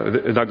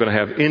not going to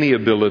have any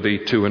ability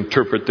to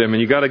interpret them, and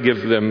you got to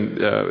give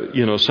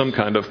them some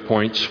kind of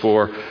points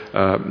for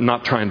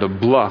not trying to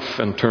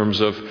bluff in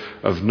terms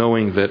of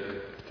knowing that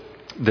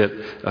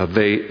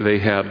they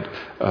had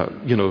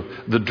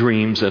the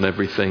dreams and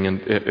everything,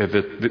 and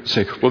if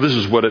say, well, this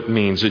is what it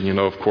means, and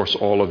of course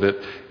all of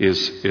it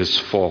is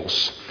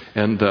false.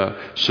 And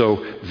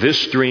so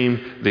this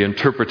dream, the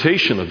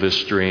interpretation of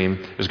this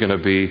dream, is going to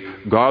be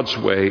God's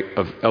way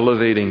of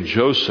elevating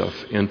Joseph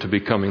into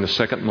becoming the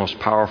second most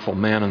powerful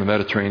man in the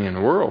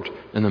Mediterranean world,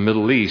 in the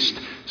Middle East.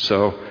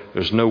 So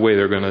there's no way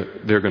they're going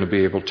to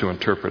be able to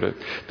interpret it.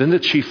 Then the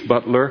chief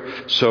butler,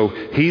 so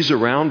he's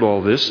around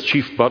all this.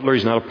 Chief butler,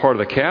 he's not a part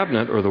of the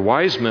cabinet or the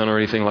wise men or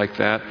anything like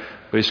that,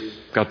 but he's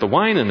got the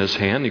wine in his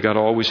hand. You got to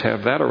always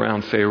have that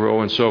around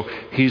Pharaoh. And so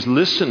he's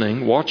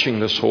listening, watching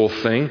this whole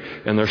thing,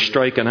 and they're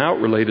striking out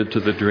related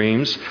to the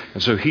dreams.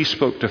 And so he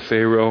spoke to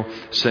Pharaoh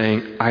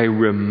saying, I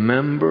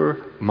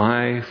remember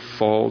my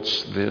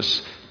faults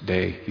this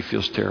day. He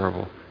feels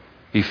terrible.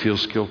 He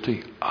feels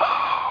guilty.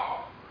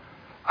 Oh,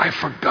 I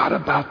forgot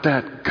about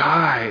that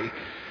guy.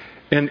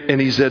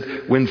 And he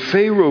said, when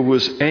Pharaoh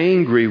was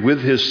angry with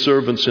his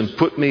servants and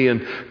put me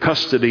in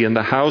custody in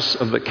the house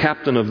of the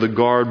captain of the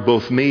guard,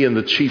 both me and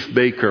the chief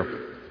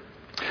baker,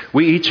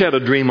 we each had a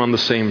dream on the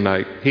same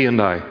night, he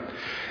and I.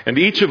 And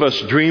each of us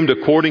dreamed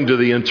according to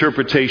the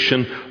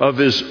interpretation of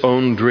his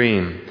own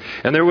dream.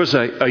 And there was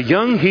a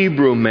young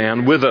Hebrew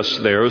man with us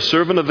there, a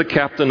servant of the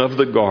captain of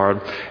the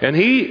guard.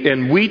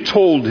 And we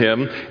told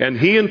him, and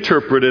he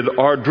interpreted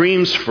our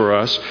dreams for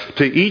us.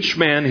 To each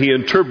man he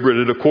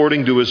interpreted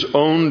according to his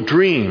own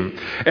dream.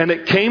 And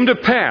it came to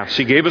pass,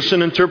 he gave us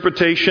an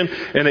interpretation,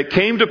 and it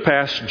came to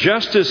pass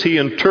just as he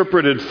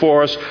interpreted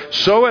for us,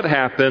 so it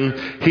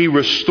happened. He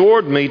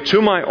restored me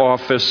to my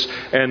office,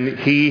 and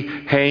he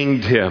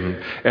hanged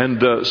him.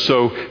 And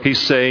so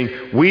he's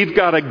saying, we've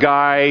got a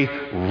guy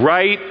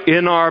right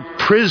in our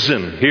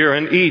prison here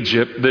in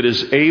Egypt that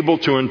is able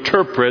to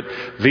interpret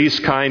these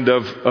kind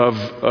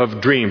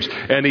of dreams.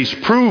 And he's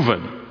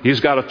proven, he's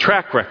got a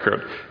track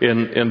record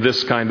in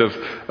this kind of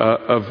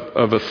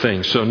a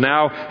thing. So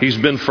now he's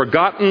been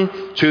forgotten.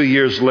 2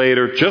 years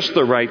later, just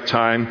the right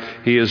time,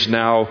 he is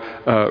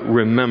now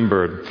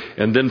remembered.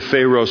 And then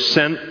Pharaoh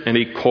sent and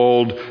he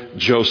called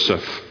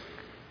Joseph.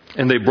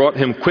 And they brought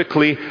him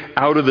quickly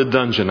out of the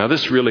dungeon. Now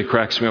this really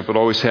cracks me up. It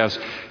always has.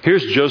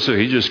 Here's Joseph.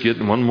 He's just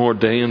getting one more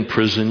day in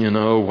prison,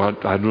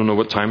 I don't know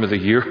what time of the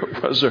year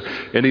it was or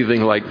anything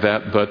like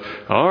that. But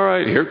all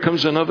right, here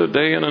comes another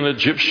day in an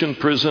Egyptian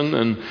prison.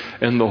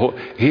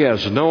 And he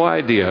has no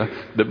idea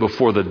that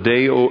before the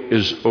day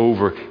is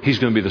over, he's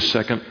going to be the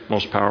second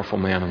most powerful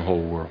man in the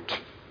whole world.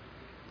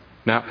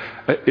 Now,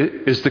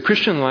 is the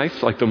Christian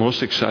life like the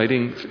most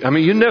exciting? I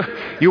mean,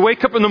 you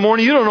wake up in the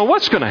morning, you don't know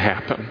what's going to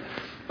happen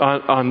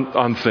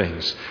on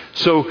things.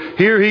 So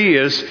here he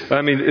is.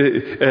 I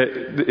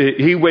mean,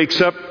 he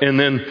wakes up and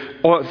then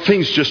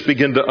things just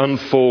begin to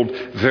unfold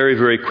very,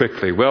 very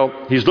quickly.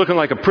 Well, he's looking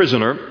like a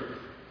prisoner,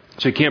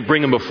 so you can't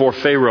bring him before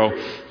Pharaoh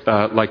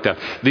like that.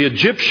 The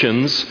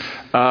Egyptians,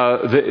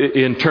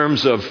 in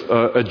terms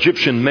of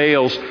Egyptian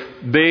males,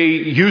 they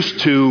used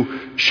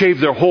to shave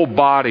their whole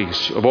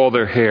bodies of all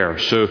their hair.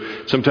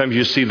 So sometimes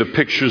you see the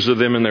pictures of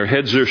them and their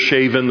heads are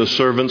shaven, the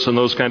servants and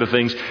those kind of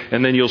things.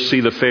 And then you'll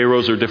see the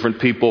pharaohs or different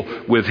people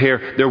with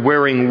hair. They're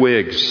wearing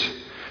wigs.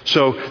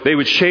 So they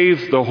would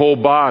shave the whole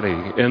body.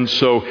 And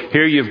so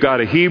here you've got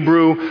a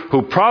Hebrew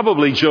who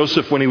probably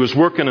Joseph, when he was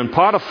working in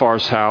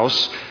Potiphar's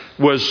house,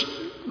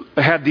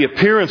 had the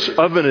appearance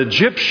of an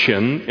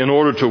Egyptian in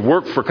order to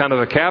work for kind of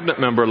a cabinet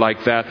member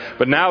like that.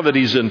 But now that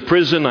he's in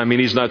prison, I mean,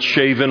 he's not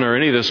shaven or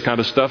any of this kind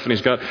of stuff, and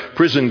he's got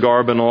prison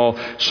garb and all.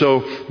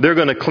 So they're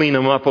going to clean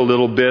him up a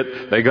little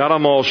bit. They got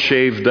him all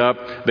shaved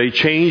up. They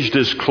changed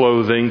his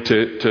clothing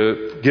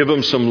to give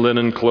him some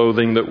linen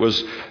clothing that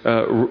was,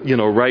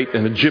 right,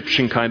 an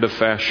Egyptian kind of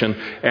fashion.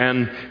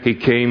 And he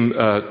came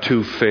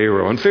to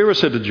Pharaoh. And Pharaoh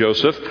said to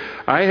Joseph,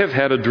 I have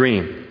had a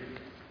dream,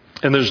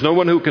 and there's no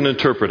one who can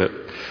interpret it.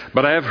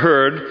 But I have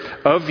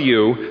heard of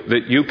you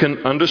that you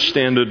can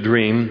understand a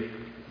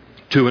dream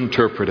to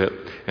interpret it.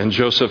 And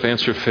Joseph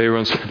answered Pharaoh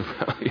and said,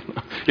 well,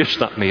 it's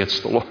not me, it's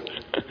the Lord.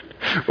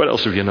 What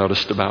else have you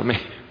noticed about me?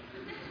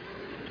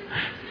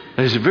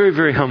 And he's very,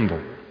 very humble.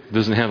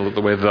 Doesn't handle it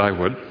the way that I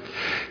would.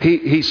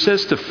 He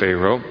says to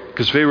Pharaoh,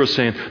 because Pharaoh's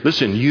saying,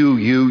 listen,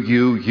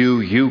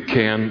 you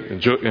can.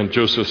 And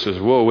Joseph says,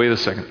 whoa, wait a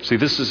second. See,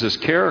 this is his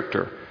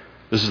character.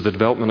 This is the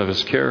development of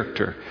his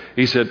character.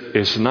 He said,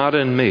 it's not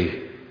in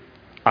me.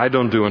 I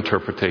don't do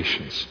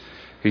interpretations.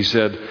 He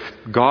said,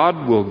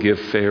 God will give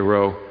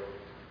Pharaoh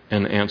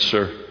an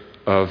answer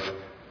of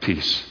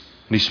peace.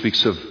 And he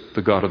speaks of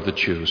the God of the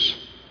Jews.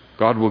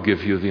 God will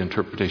give you the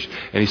interpretation.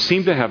 And he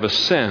seemed to have a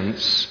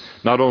sense,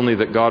 not only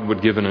that God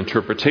would give an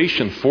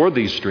interpretation for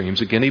these dreams.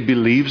 Again, he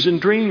believes in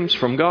dreams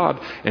from God.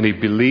 And he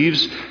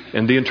believes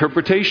in the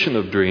interpretation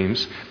of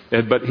dreams.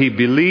 But he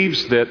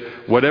believes that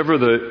whatever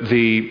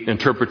the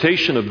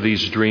interpretation of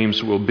these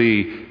dreams will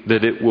be,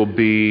 that it will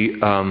be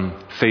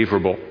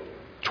favorable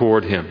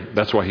toward him.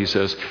 That's why he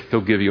says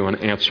he'll give you an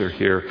answer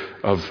here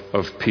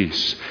of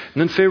peace.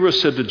 And then Pharaoh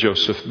said to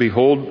Joseph,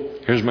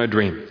 behold, here's my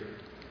dream.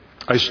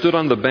 I stood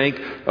on the bank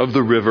of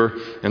the river,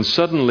 and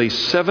suddenly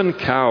 7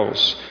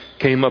 cows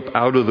came up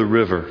out of the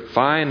river,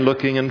 fine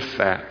looking and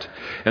fat.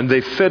 And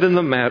they fed in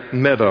the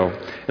meadow.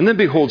 And then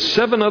behold,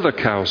 7 other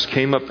cows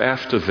came up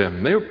after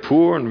them. They were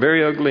poor and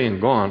very ugly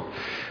and gaunt.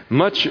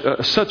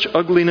 Such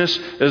ugliness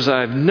as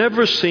I've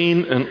never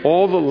seen in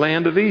all the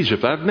land of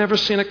Egypt. I've never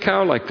seen a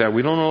cow like that.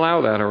 We don't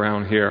allow that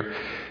around here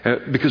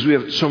because we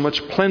have so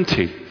much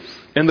plenty.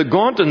 And the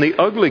gaunt and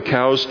the ugly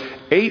cows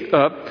ate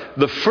up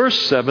the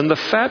first 7, the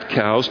fat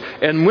cows,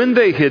 and when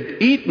they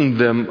had eaten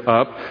them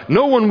up,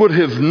 no one would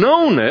have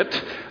known it,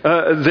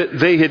 that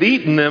they had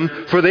eaten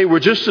them, for they were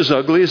just as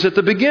ugly as at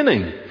the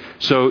beginning.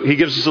 So he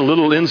gives us a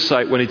little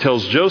insight when he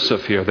tells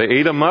Joseph here. They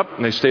ate them up,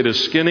 and they stayed as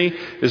skinny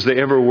as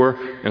they ever were,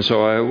 and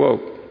so I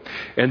awoke.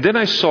 And then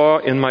I saw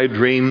in my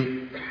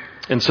dream,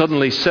 and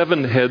suddenly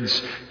 7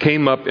 heads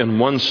came up in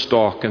one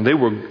stalk, and they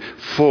were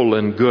full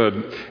and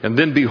good. And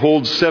then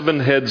behold, 7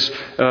 heads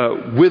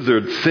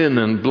withered, thin,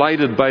 and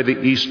blighted by the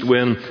east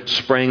wind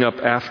sprang up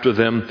after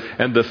them.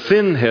 And the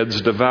thin heads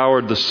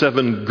devoured the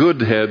 7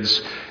 good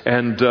heads,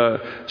 And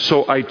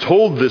so I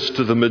told this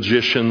to the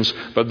magicians,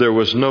 but there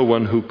was no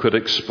one who could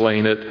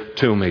explain it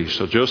to me.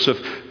 So Joseph,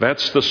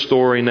 that's the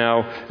story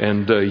now,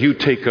 and you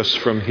take us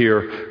from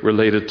here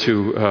related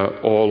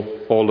to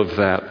all of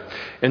that.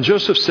 And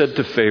Joseph said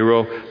to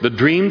Pharaoh, the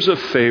dreams of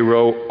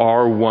Pharaoh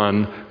are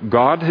one.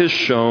 God has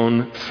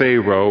shown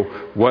Pharaoh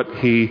what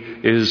he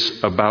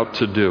is about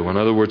to do. In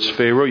other words,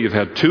 Pharaoh, you've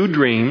had two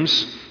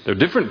dreams. They're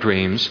different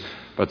dreams,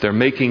 but they're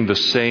making the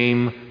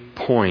same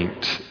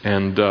point.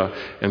 And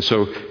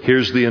so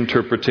here's the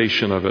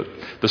interpretation of it.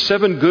 The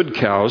 7 good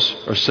cows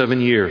are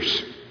 7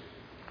 years.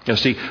 Now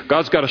see,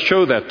 God's got to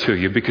show that to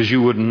you because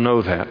you wouldn't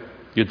know that.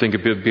 You'd think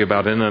it would be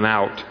about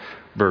In-N-Out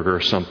burger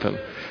or something.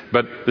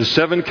 But the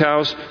 7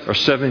 cows are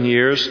 7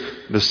 years.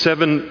 The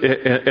 7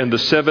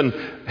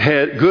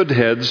 good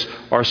heads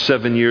are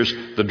 7 years.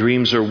 The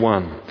dreams are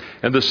 1.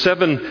 And the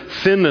 7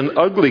 thin and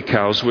ugly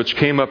cows which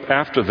came up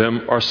after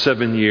them are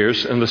 7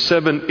 years. And the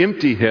 7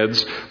 empty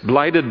heads,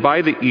 blighted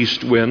by the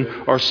east wind,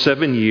 are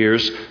 7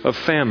 years of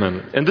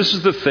famine. And this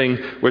is the thing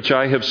which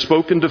I have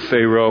spoken to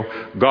Pharaoh.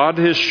 God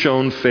has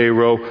shown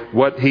Pharaoh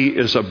what he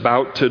is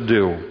about to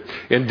do.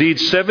 Indeed,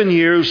 7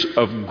 years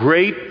of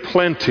great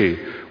plenty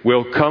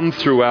will come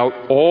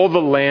throughout all the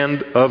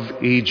land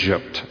of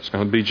Egypt. It's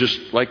going to be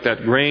just like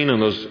that grain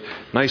and those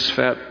nice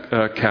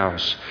fat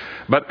cows.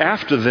 But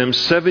after them,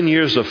 7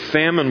 years of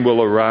famine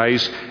will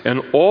arise,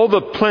 and all the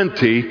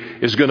plenty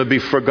is going to be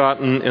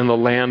forgotten in the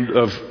land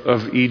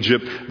of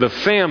Egypt. The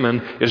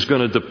famine is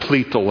going to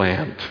deplete the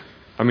land.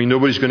 I mean,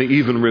 nobody's going to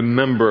even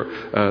remember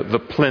the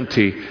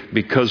plenty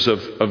because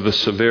of the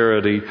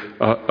severity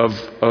of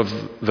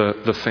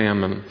the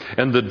famine.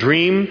 And the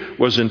dream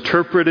was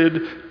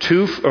repeated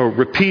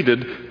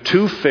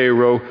to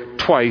Pharaoh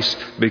twice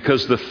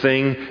because the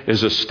thing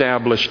is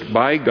established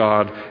by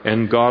God,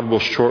 and God will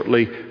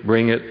shortly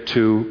bring it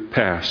to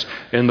pass.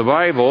 In the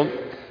Bible,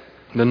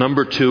 the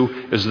number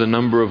 2 is the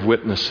number of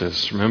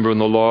witnesses. Remember in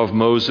the law of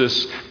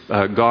Moses,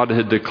 God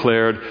had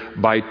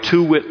declared, by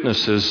 2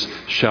 witnesses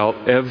shall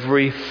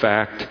every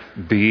fact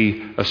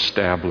be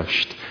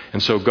established.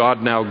 And so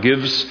God now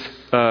gives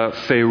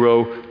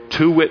Pharaoh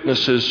 2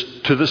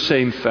 witnesses to the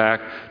same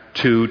fact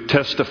to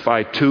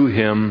testify to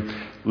him.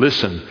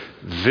 Listen,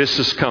 this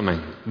is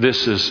coming.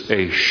 This is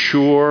a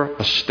sure,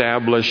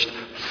 established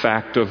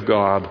fact of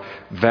God.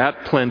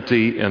 That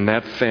plenty and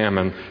that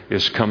famine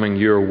is coming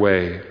your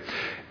way.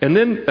 And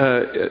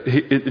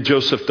then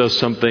Joseph does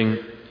something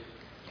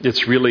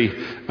that's really,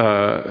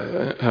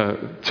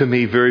 to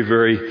me, very,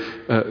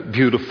 very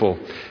beautiful.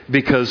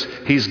 Because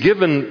he's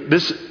given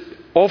this,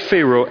 all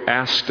Pharaoh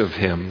asked of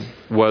him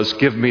was,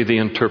 give me the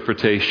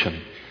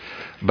interpretation.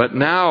 But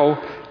now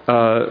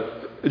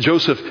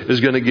Joseph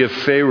is going to give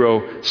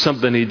Pharaoh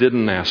something he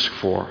didn't ask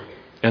for.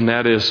 And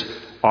that is,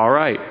 all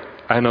right,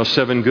 I know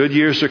 7 good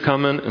years are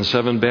coming and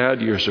 7 bad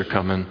years are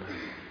coming.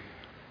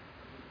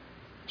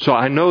 So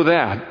I know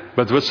that,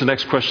 but what's the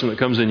next question that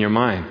comes in your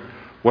mind?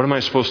 What am I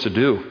supposed to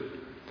do?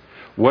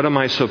 What am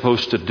I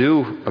supposed to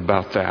do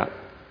about that?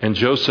 And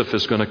Joseph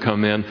is going to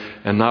come in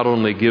and not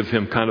only give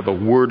him kind of a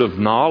word of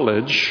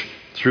knowledge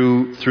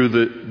through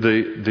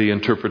the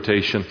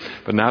interpretation,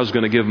 but now he's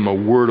going to give him a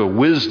word of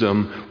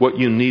wisdom, what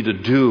you need to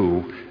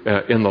do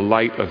in the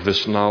light of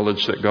this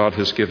knowledge that God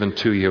has given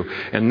to you.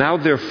 And now,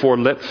 therefore,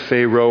 let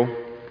Pharaoh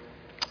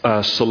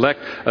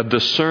select a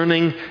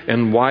discerning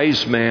and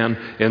wise man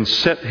and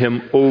set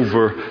him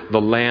over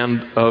the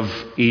land of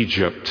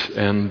Egypt.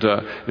 And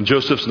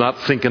Joseph's not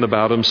thinking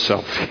about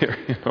himself here,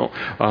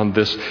 on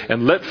this.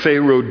 And let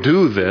Pharaoh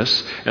do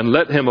this, and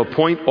let him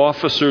appoint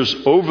officers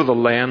over the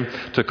land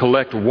to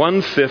collect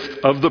 1/5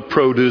 of the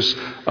produce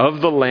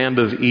of the land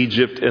of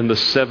Egypt in the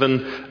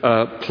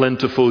 7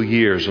 plentiful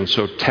years. And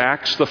so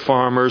tax the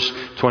farmers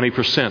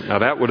 20%. Now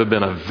that would have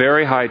been a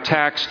very high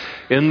tax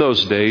in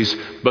those days,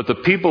 but the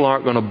people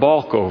aren't going to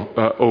balk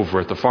over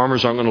it. The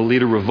farmers aren't going to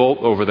lead a revolt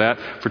over that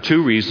for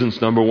 2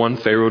 reasons. Number 1,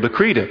 Pharaoh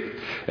decreed it.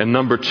 And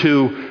number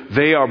 2,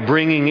 they are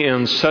bringing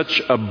in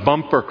such a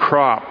bumper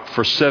crop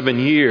for 7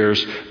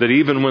 years that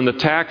even when the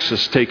tax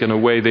is taken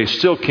away, they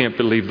still can't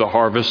believe the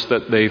harvest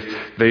that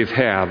they've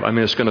had. I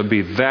mean, it's going to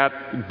be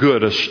that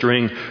good a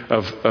string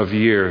of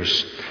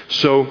years.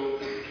 So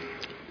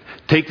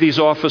take these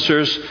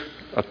officers,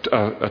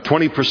 a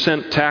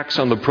 20% tax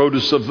on the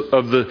produce of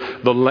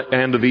the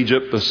land of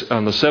Egypt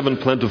on the 7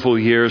 plentiful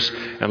years,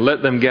 and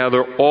let them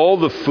gather all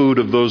the food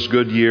of those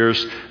good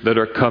years that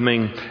are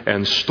coming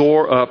and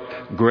store up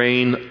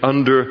grain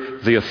under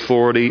the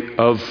authority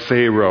of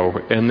Pharaoh,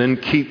 and then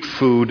keep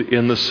food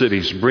in the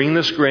cities. Bring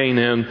this grain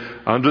in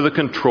under the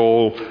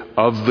control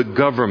of the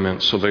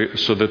government so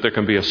that there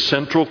can be a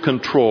central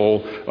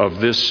control of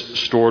this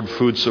stored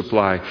food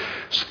supply.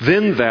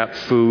 Then that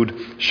food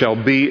shall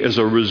be as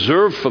a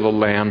reserve for the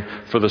land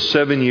for the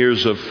 7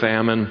 years of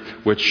famine,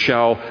 which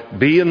shall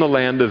be in the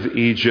land of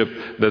Egypt,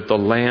 that the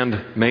land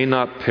may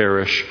not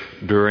perish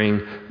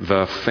during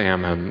the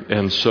famine.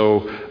 And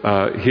so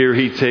here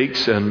he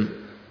takes and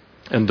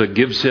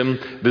gives him,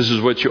 this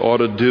is what you ought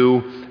to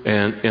do,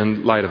 and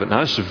in light of it.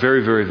 Now this is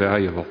very, very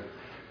valuable,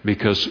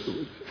 because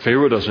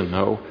Pharaoh doesn't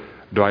know.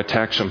 Do I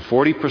tax him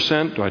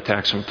 40%? Do I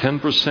tax him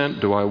 10%?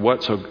 Do I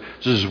what? So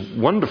this is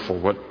wonderful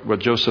what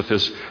Joseph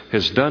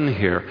has done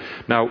here.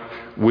 Now,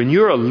 when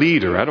you're a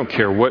leader, I don't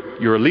care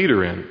what you're a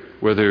leader in,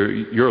 whether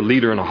you're a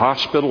leader in a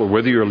hospital or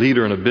whether you're a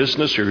leader in a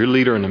business or you're a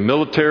leader in the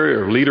military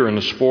or a leader in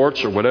the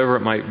sports or whatever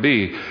it might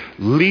be,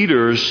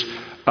 leaders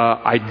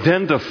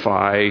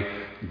identify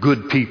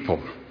good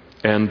people.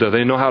 And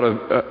they know how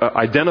to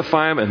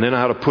identify them, and they know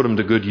how to put them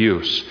to good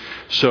use.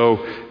 So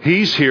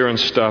he's hearing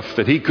stuff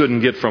that he couldn't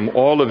get from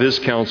all of his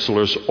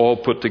counselors all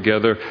put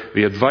together.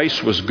 The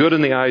advice was good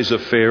in the eyes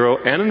of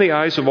Pharaoh and in the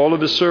eyes of all of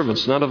his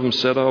servants. None of them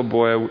said, oh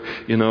boy,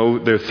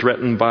 they're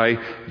threatened by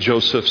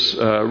Joseph's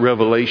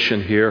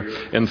revelation here.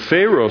 And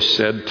Pharaoh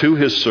said to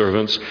his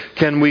servants,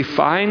 can we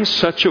find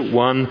such a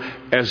one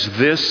as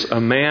this,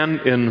 a man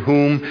in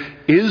whom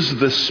is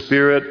the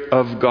Spirit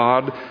of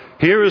God?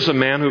 Here is a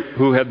man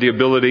who had the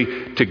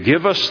ability to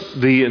give us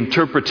the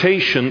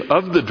interpretation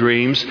of the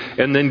dreams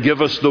and then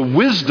give us the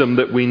wisdom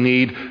that we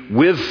need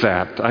with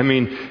that. I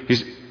mean,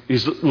 he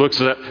looks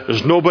at that.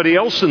 There's nobody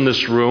else in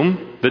this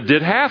room that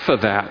did half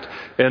of that.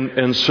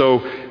 And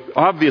so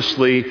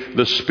obviously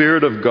the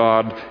Spirit of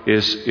God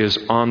is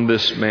on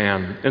this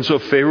man. And so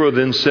Pharaoh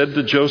then said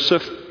to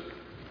Joseph,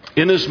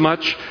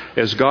 inasmuch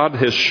as God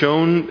has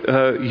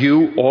shown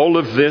you all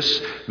of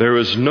this, there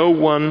is no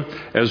one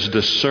as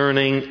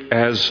discerning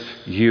as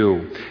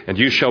you. And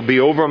you shall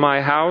be over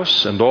my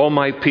house, and all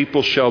my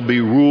people shall be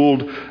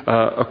ruled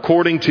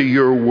according to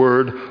your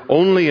word.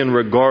 Only in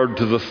regard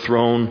to the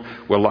throne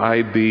will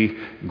I be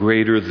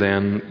greater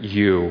than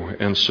you.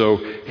 And so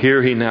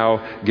here he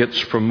now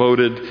gets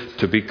promoted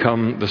to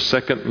become the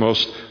second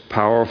most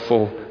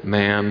powerful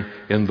man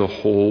in the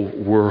whole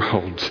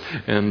world.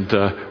 And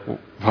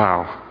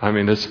wow, I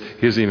mean,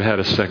 he hasn't even had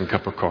a second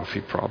cup of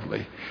coffee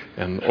probably.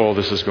 And all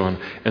this is going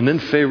on. And then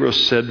Pharaoh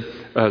said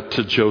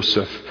to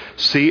Joseph,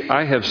 see,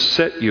 I have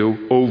set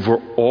you over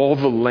all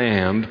the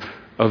land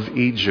of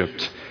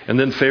Egypt. And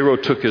then Pharaoh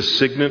took his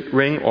signet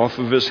ring off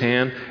of his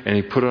hand and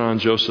he put it on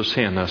Joseph's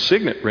hand. Now, a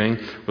signet ring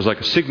was like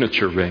a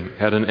signature ring,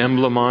 had an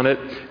emblem on it,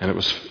 and it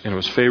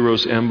was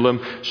Pharaoh's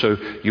emblem. So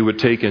you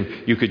would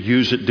you could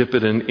use it, dip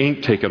it in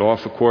ink, take it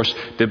off, of course,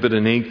 dip it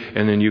in ink,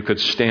 and then you could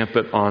stamp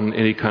it on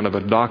any kind of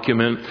a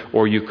document,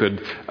 or you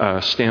could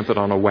stamp it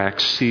on a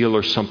wax seal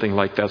or something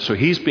like that. So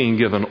he's being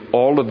given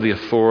all of the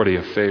authority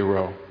of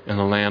Pharaoh in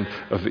the land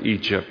of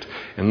Egypt.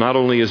 And not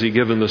only is he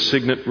given the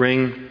signet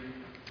ring,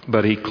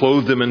 but he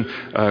clothed them in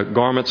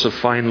garments of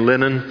fine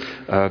linen,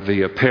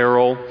 the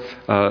apparel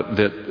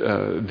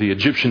that the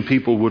Egyptian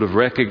people would have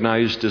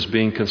recognized as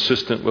being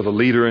consistent with a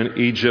leader in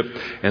Egypt.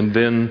 And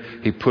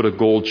then he put a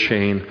gold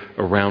chain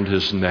around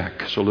his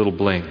neck. So a little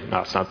bling.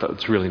 No,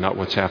 it's really not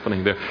what's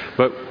happening there.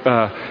 But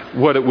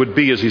what it would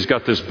be is he's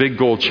got this big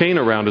gold chain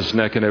around his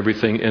neck and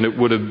everything, and it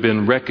would have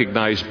been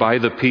recognized by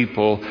the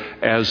people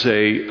as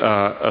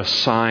a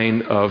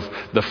sign of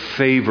the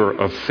favor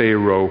of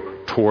Pharaoh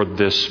toward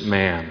this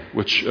man,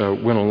 which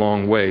went a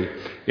long way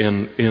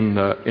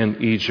in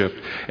Egypt.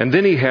 And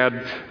then he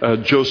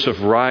had Joseph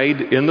ride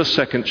in the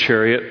second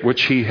chariot,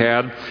 which he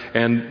had,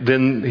 and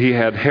then he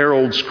had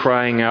heralds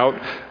crying out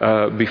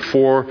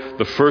before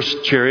the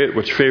first chariot,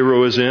 which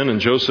Pharaoh is in,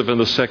 and Joseph in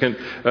the second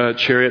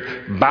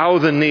chariot, bow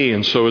the knee.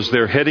 And so as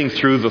they're heading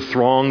through the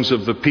throngs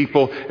of the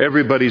people,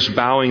 everybody's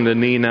bowing the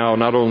knee now,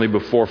 not only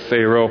before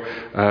Pharaoh,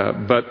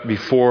 but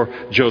before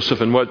Joseph.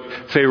 And what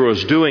Pharaoh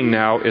is doing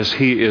now is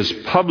he is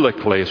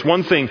publicly, it's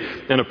one thing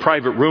in a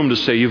private room to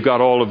say you've got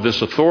all of this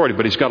authority,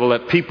 but he's got to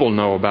let people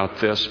know about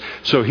this.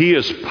 So he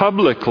is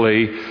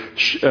publicly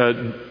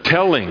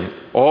telling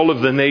all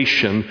of the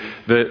nation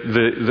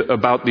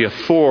about the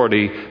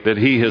authority that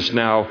he has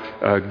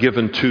now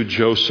given to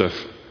Joseph.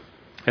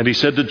 And he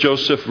said to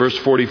Joseph, verse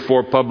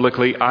 44,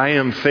 publicly, I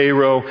am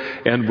Pharaoh,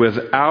 and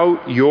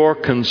without your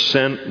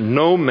consent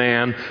no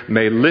man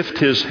may lift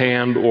his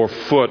hand or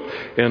foot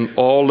in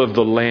all of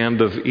the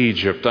land of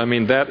Egypt. I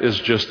mean, that is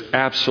just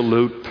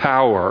absolute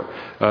power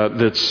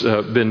that's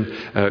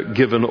been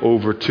given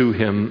over to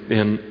him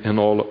in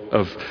all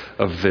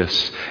of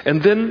this.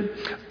 And then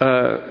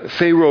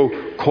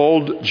Pharaoh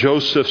called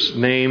Joseph's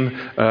name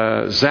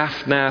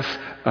Zaphnath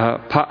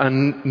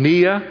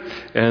Paaneah,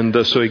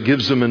 and so he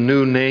gives him a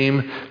new name,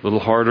 a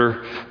little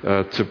harder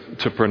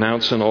to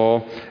pronounce and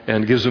all,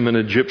 and gives him an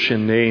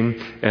Egyptian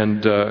name,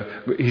 and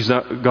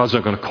God's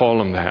not going to call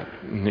him that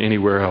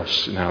anywhere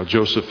else. Now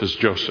Joseph is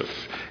Joseph,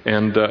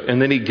 and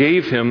then he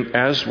gave him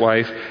as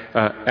wife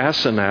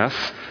Asenath,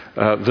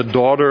 the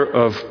daughter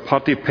of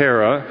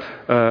Potipharah.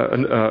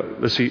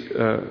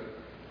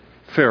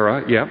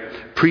 Pharaoh,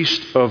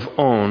 priest of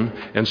On,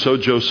 and so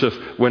Joseph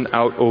went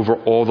out over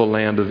all the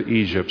land of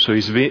Egypt. So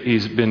he's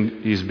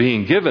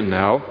being given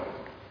now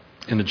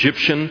an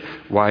Egyptian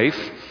wife,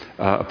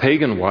 a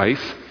pagan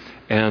wife,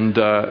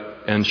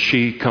 and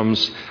she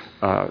comes.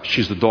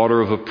 She's the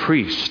daughter of a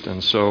priest,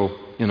 and so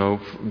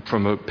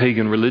from a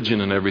pagan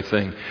religion and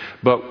everything.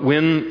 But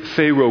when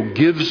Pharaoh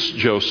gives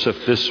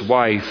Joseph this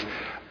wife,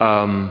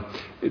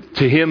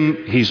 to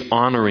him he's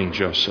honoring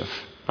Joseph.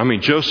 I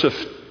mean, Joseph,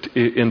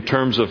 in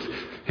terms of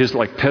his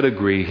like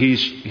pedigree.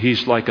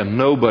 He's like a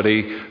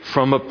nobody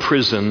from a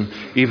prison.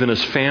 Even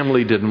his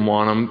family didn't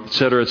want him, et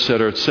cetera, et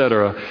cetera, et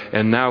cetera.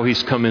 And now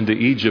he's come into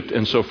Egypt.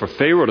 And so for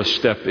Pharaoh to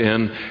step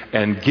in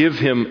and give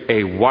him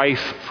a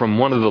wife from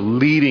one of the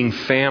leading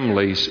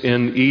families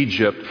in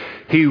Egypt,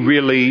 he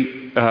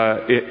really,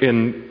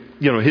 in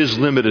his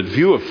limited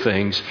view of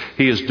things,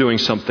 he is doing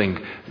something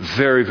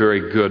very,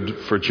 very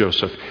good for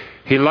Joseph.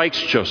 He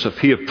likes Joseph.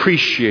 He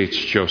appreciates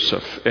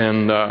Joseph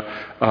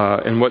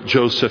and what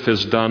Joseph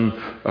has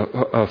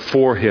done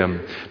for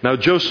him. Now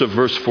Joseph,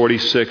 verse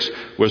 46,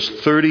 was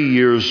 30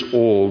 years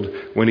old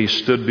when he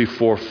stood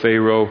before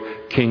Pharaoh,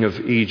 king of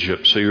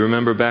Egypt. So you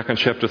remember back in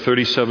chapter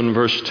 37,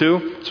 verse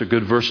 2? It's a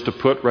good verse to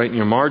put right in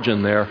your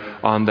margin there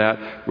on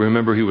that.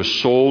 Remember, he was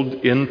sold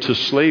into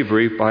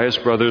slavery by his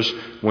brothers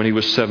when he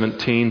was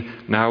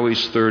 17. Now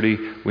he's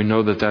 30. We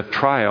know that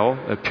trial,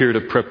 that period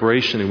of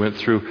preparation he went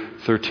through,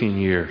 13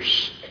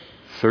 years.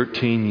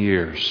 13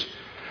 years.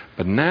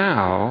 But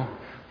now,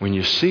 when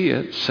you see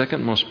it,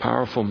 second most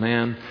powerful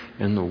man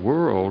in the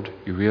world,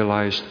 you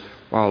realize,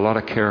 wow, a lot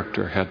of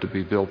character had to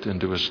be built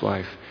into his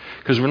life.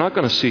 Because we're not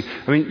going to see,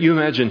 you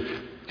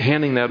imagine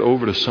handing that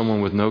over to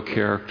someone with no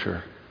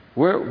character.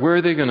 Where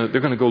are they going to,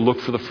 they're going to go look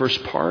for the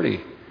first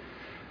party.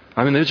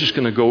 They're just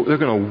going to go, they're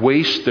going to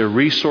waste their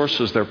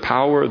resources, their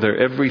power, their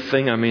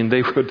everything.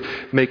 They would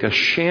make a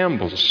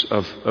shambles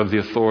of the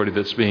authority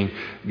that's being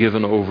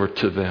given over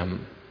to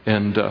them.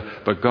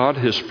 But God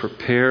has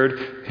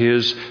prepared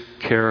his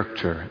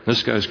character.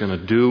 This guy's going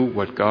to do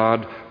what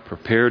God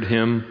prepared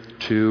him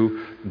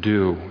to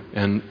do.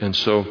 And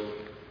so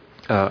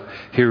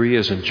here he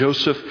is. And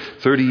Joseph,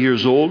 30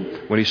 years old,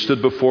 when he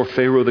stood before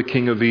Pharaoh, the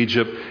king of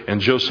Egypt, and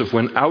Joseph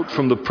went out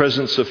from the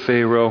presence of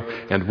Pharaoh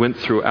and went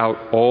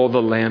throughout all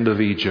the land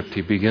of Egypt.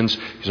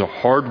 He's a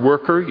hard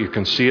worker. You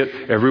can see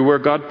it everywhere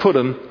God put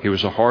him. He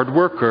was a hard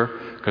worker,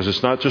 because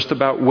it's not just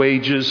about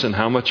wages and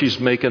how much he's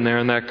making there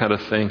and that kind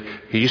of thing.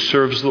 He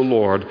serves the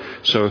Lord.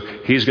 So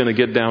he's going to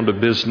get down to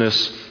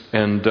business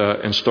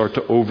and start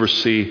to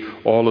oversee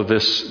all of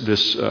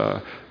this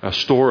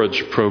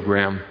storage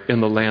program in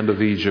the land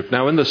of Egypt.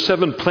 Now, in the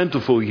 7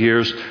 plentiful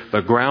years,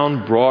 the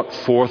ground brought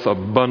forth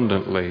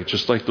abundantly,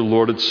 just like the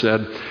Lord had said.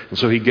 And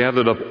so he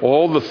gathered up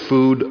all the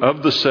food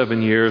of the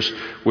 7 years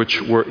which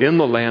were in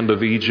the land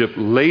of Egypt,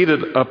 laid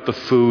up the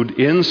food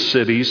in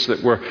cities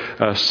that were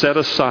set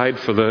aside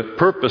for the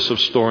purpose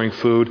of storing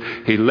food.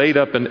 He laid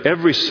up in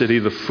every city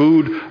the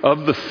food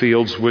of the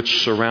fields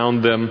which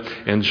surround them.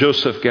 And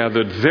Joseph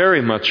gathered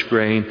very much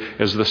grain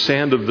as the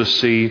sand of the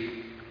sea,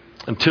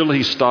 until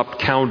he stopped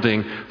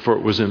counting, for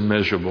it was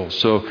immeasurable.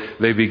 So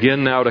they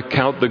begin now to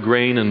count the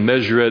grain and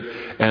measure it.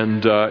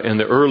 And in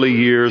the early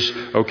years,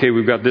 okay,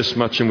 we've got this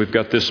much and we've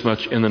got this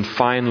much. And then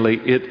finally,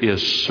 it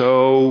is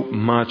so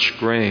much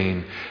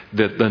grain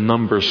that the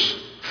numbers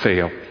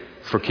fail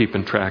for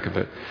keeping track of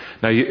it.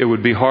 Now, it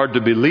would be hard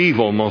to believe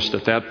almost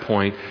at that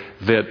point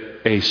that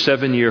a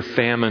 7-year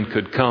famine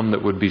could come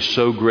that would be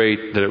so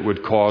great that it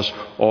would cause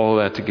all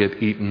that to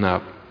get eaten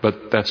up.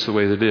 But that's the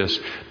way that it is.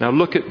 Now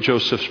look at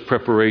Joseph's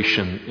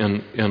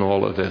preparation in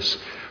all of this.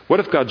 What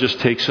if God just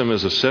takes him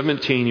as a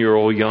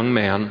 17-year-old young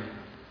man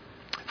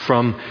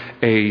from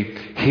a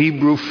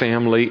Hebrew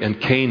family in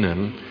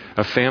Canaan,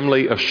 a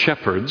family of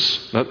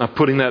shepherds, not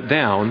putting that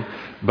down,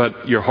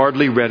 but you're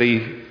hardly ready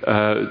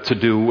to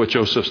do what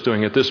Joseph's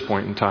doing at this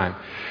point in time.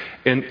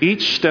 And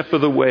each step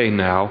of the way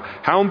now,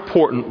 how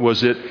important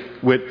was it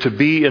to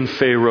be in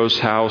Pharaoh's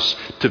house,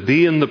 to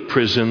be in the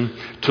prison,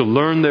 to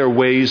learn their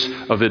ways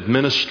of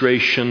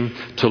administration,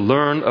 to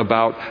learn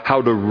about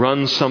how to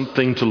run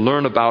something, to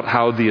learn about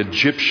how the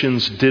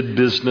Egyptians did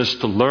business,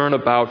 to learn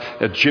about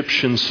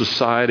Egyptian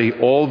society,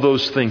 all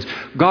those things.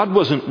 God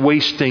wasn't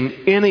wasting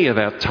any of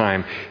that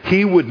time.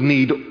 He would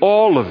need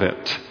all of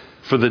it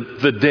for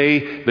the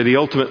day that he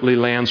ultimately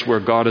lands where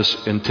God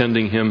is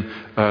intending him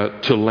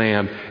to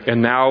land.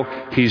 And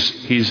now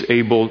he's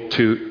able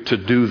to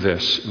do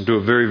this, and do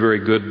a very, very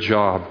good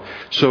job.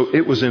 So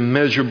it was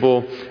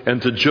immeasurable.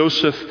 And to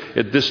Joseph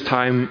at this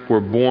time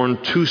were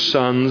born 2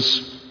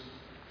 sons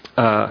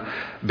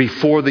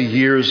before the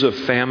years of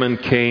famine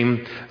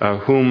came,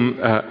 whom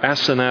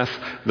Asenath,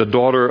 the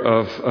daughter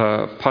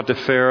of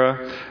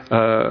Potiphera,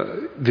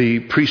 the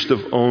priest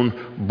of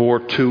On, bore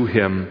to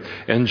him.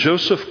 And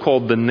Joseph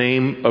called the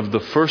name of the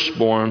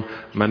firstborn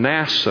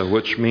Manasseh,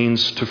 which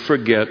means to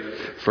forget.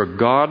 For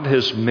God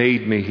has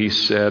made me, he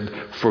said,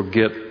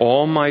 forget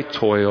all my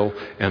toil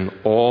and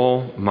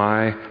all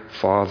my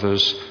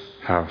father's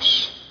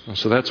house. And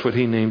so that's what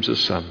he names his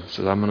son. He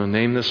says, I'm going to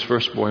name this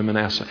first boy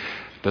Manasseh.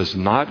 Does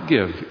not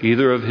give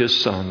either of his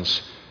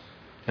sons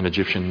an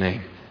Egyptian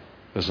name.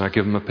 Does not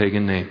give them a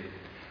pagan name.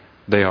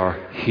 They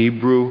are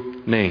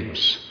Hebrew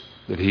names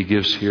that he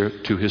gives here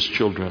to his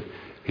children.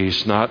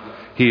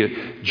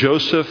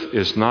 Joseph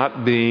is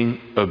not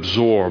being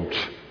absorbed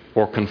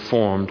or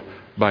conformed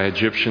by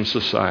Egyptian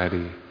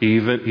society.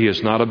 He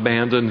has not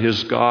abandoned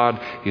his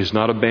God. He has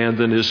not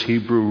abandoned his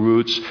Hebrew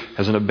roots.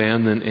 Hasn't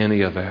abandoned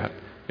any of that.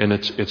 And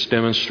it's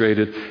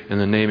demonstrated in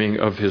the naming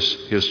of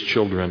his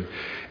children.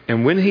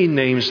 And when he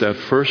names that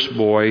first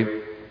boy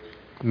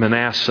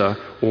Manasseh,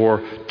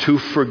 or to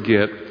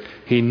forget.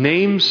 He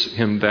names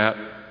him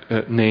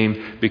that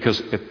name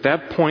because at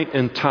that point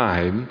in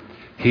time,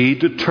 he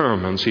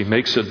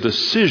makes a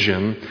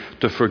decision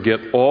to forget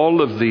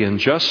all of the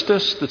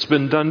injustice that's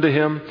been done to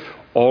him,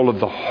 all of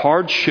the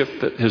hardship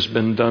that has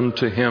been done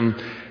to him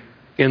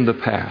in the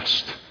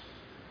past.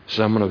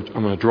 So I'm going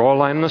to draw a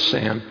line in the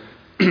sand,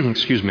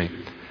 excuse me,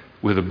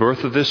 with the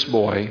birth of this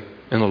boy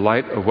in the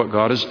light of what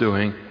God is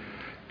doing,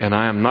 and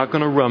I am not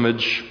going to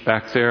rummage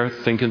back there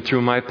thinking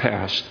through my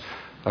past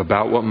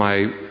about what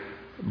my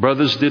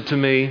brothers did to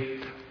me,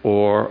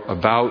 or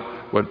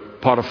about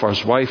what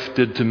Potiphar's wife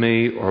did to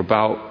me, or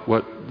about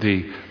what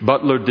the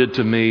butler did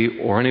to me,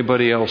 or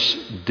anybody else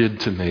did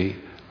to me.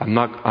 I'm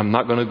not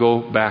going to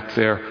go back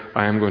there.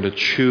 I am going to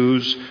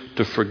choose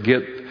to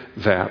forget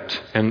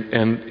that.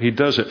 And he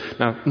does it.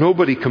 Now,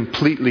 nobody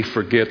completely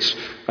forgets,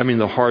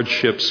 the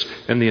hardships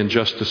and the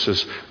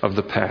injustices of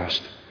the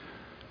past.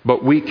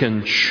 But we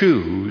can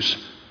choose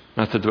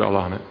not to dwell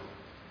on it.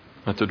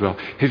 Not to dwell.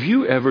 Have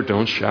you ever,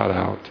 don't shout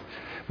out,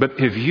 but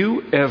have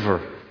you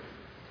ever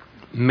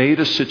made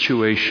a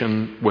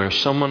situation where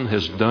someone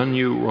has done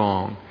you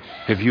wrong?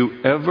 Have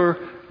you ever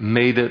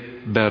made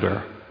it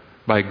better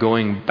by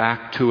going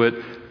back to it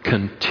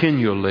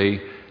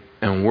continually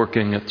and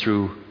working it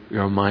through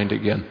your mind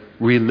again,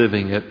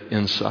 reliving it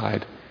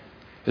inside?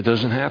 It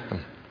doesn't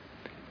happen.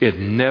 It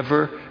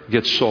never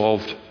gets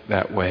solved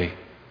that way.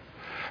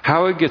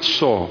 How it gets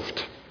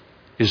solved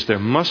is there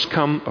must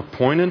come a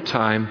point in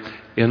time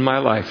in my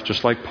life,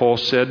 just like Paul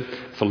said,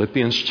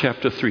 Philippians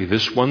chapter 3,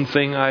 this one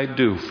thing I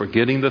do,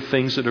 forgetting the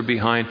things that are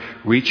behind,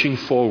 reaching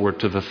forward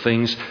to the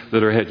things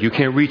that are ahead. You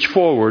can't reach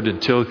forward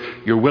until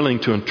you're willing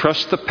to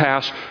entrust the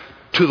past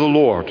to the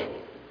Lord.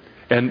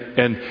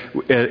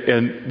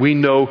 And we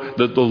know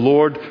that the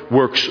Lord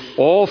works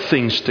all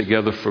things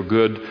together for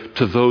good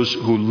to those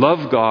who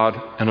love God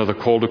and are the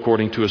called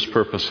according to His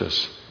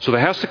purposes. So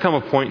there has to come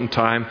a point in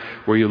time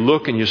where you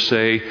look and you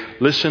say,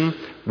 listen,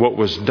 what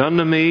was done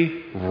to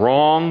me,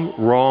 wrong,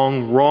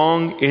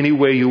 any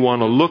way you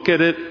want to look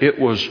at it, it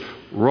was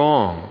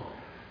wrong.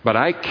 But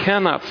I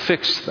cannot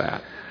fix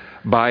that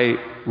by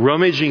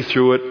rummaging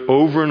through it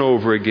over and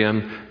over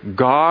again.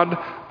 God,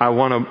 I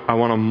want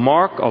to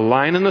mark a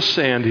line in the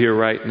sand here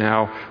right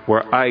now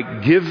where I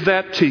give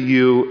that to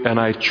you and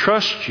I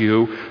trust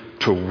you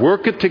to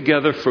work it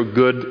together for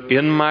good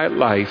in my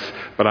life,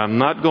 but I'm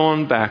not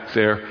going back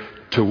there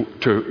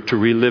to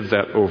relive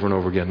that over and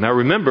over again. Now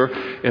remember,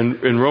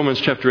 in Romans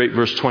chapter 8,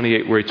 verse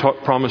 28, where he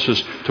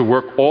promises to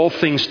work all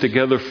things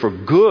together for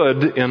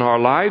good in our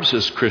lives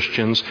as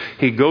Christians,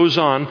 he goes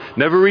on,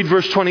 never read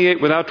verse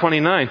 28 without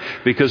 29,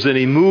 because then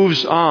he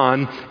moves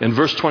on in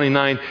verse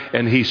 29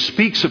 and he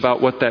speaks about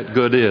what that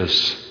good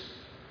is.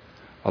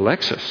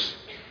 Alexis,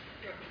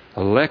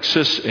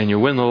 and you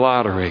win the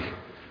lottery.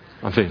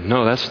 I'm thinking,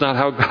 no, that's not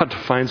how God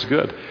defines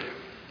good.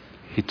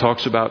 He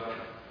talks about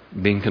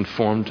being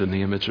conformed in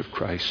the image of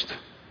Christ.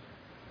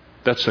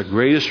 That's the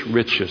greatest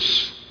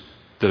riches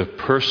that a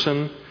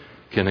person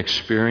can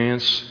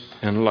experience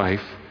in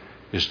life,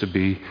 is to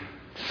be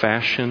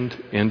fashioned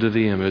into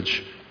the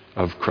image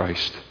of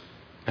Christ.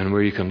 And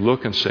where you can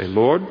look and say,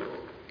 Lord,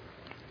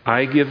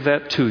 I give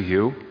that to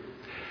you,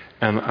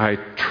 and I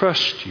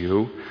trust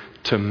you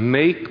to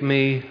make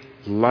me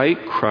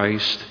like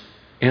Christ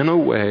in a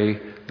way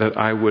that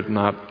I would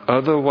not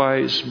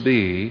otherwise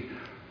be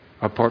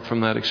apart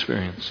from that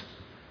experience.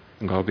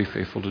 And God will be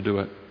faithful to do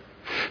it.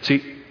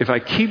 See, if I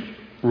keep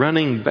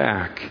running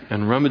back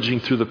and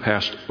rummaging through the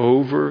past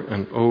over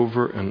and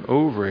over and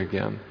over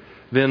again,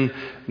 then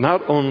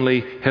not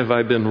only have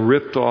I been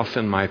ripped off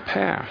in my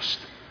past,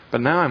 but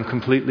now I'm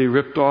completely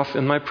ripped off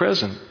in my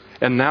present.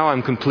 And now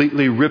I'm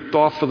completely ripped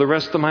off for the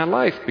rest of my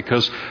life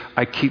because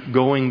I keep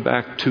going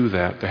back to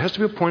that. There has to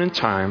be a point in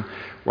time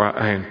where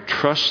I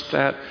entrust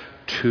that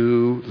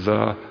to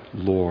the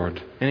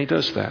Lord. And He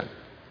does that.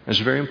 It's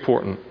very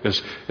important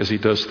as He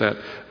does that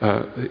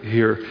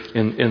here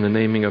in the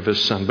naming of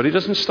His son. But He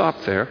doesn't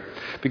stop there,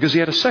 because He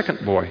had a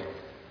second boy.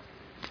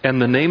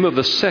 And the name of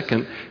the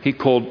second He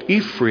called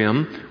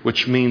Ephraim,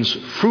 which means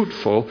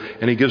fruitful.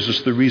 And He gives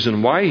us the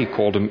reason why He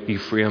called him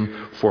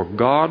Ephraim. For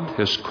God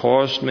has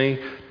caused me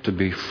to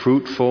be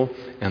fruitful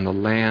in the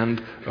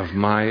land of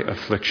my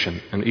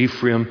affliction. And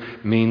Ephraim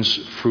means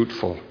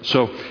fruitful.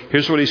 So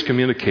here's what He's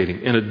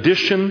communicating. In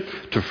addition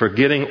to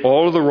forgetting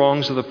all of the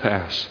wrongs of the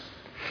past,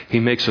 He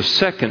makes a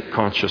second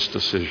conscious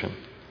decision.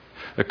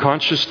 A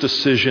conscious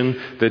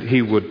decision that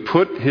he would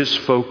put his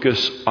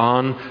focus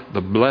on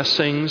the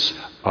blessings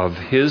of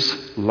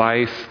his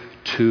life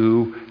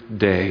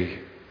today.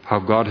 How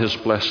God has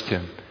blessed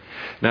him.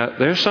 Now,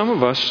 there's some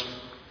of us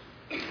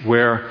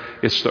where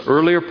it's the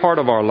earlier part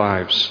of our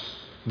lives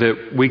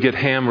that we get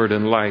hammered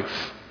in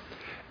life.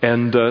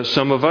 And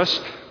some of us,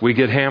 we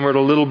get hammered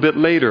a little bit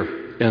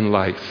later in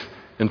life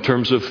in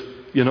terms of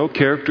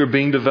character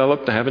being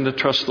developed, having to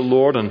trust the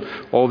Lord, and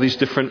all these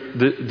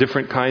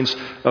different kinds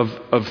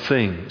of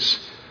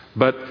things.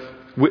 But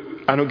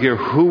I don't care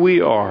who we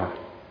are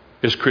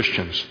as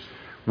Christians.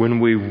 When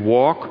we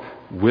walk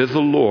with the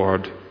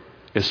Lord,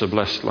 it's a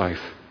blessed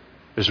life.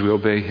 as we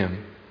obey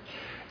Him.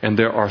 And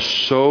there are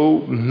so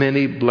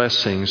many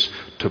blessings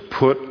to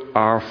put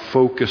our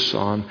focus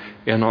on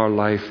in our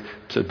life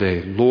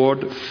today.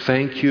 Lord,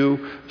 thank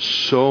you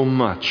so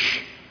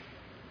much.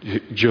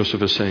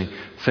 Joseph is saying,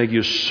 thank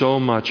you so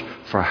much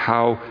for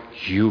how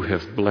you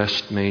have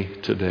blessed me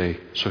today.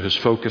 So his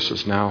focus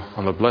is now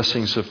on the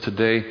blessings of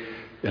today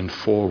and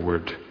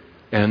forward.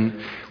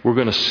 And we're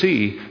going to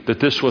see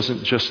that this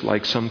wasn't just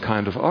like some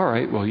kind of, all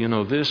right,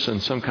 well, this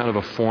and some kind of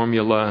a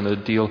formula and a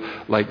deal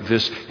like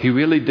this. He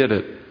really did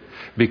it.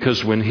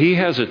 Because when he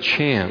has a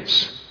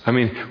chance,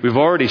 we've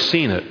already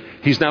seen it.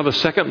 He's now the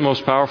second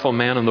most powerful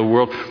man in the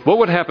world. What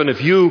would happen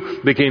if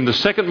you became the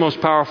second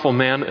most powerful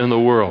man in the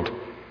world?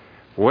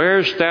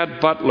 Where's that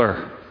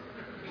butler?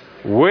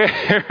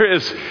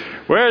 Where's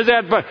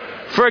that butler?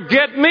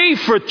 Forget me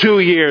for 2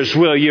 years,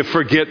 will you?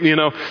 Forget me,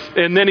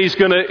 And then his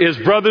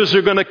brothers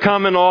are going to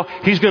come and all.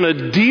 He's going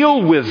to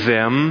deal with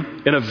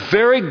them in a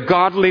very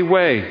godly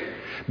way.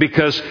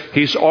 Because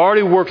he's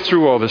already worked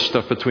through all this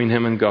stuff between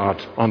him and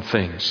God on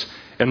things.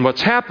 And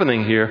what's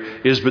happening here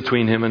is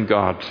between him and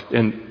God.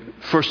 And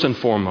first and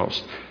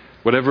foremost,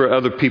 whatever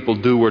other people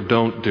do or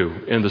don't do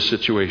in the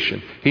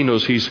situation, he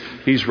knows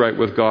he's right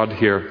with God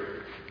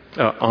here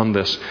on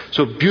this.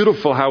 So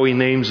beautiful how he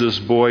names his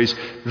boys.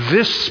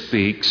 This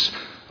speaks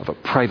of a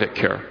private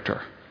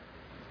character.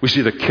 We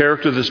see the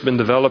character that's been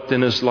developed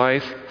in his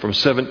life from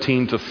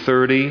 17 to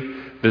 30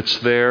 that's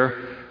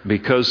there.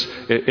 Because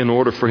in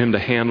order for him to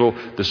handle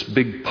this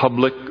big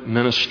public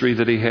ministry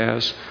that he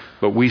has,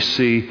 but we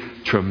see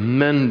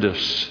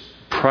tremendous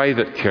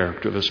private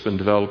character that's been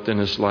developed in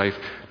his life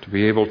to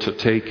be able to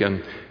take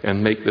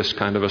and make this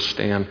kind of a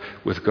stand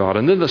with God.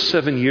 And then the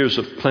 7 years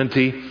of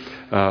plenty,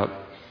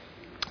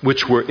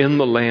 which were in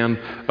the land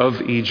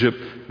of Egypt,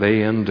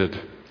 they ended.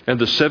 And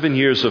the 7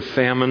 years of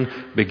famine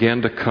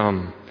began to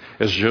come,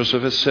 as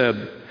Joseph has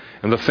said.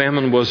 And the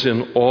famine was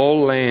in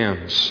all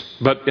lands.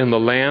 But in the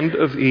land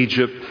of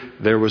Egypt,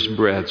 there was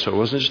bread. So it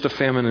wasn't just a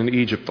famine in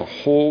Egypt, the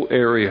whole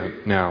area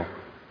now.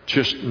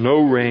 Just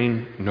no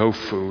rain, no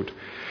food.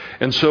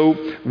 And so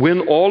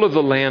when all of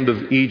the land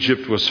of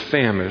Egypt was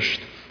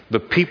famished,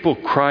 the people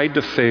cried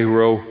to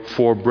Pharaoh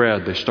for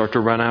bread. They start to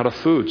run out of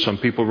food. Some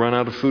people run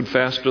out of food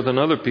faster than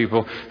other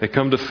people. They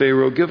come to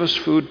Pharaoh, give us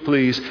food,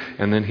 please.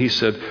 And then he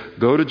said,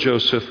 go to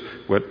Joseph,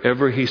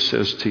 whatever he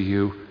says to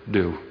you,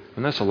 do.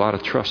 And that's a lot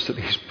of trust that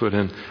he's put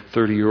in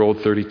 30-year-old,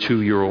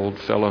 32-year-old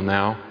fellow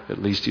now. At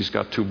least he's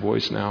got 2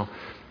 boys now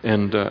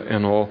and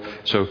all.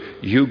 So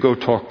you go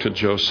talk to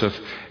Joseph.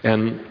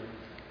 And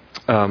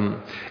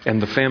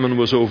the famine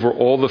was over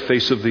all the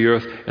face of the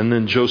earth. And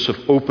then Joseph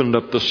opened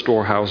up the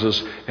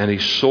storehouses and he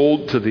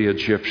sold to the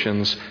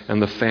Egyptians,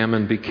 and the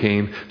famine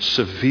became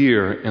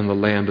severe in the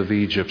land of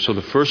Egypt. So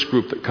the first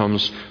group that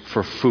comes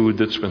for food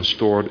that's been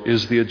stored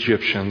is the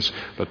Egyptians,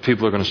 but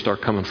people are going to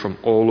start coming from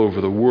all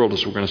over the world,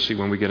 as we're going to see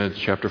when we get into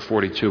chapter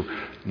 42.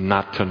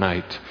 Not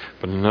tonight,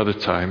 but another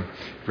time.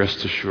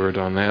 Rest assured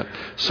on that.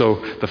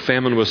 So the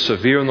famine was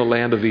severe in the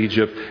land of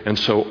Egypt, and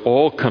so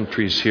all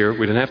countries here,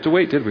 we didn't have to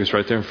wait, did we? It was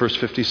right there in verse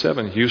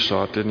 57. You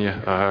saw it, didn't you?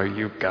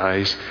 You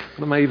guys,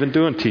 what am I even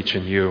doing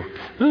teaching you?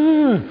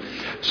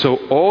 So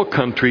all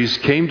countries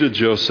came to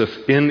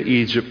Joseph in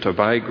Egypt to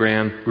buy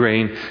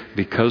grain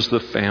because the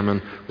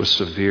famine was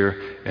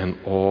severe in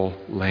all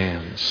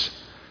lands.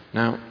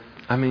 Now,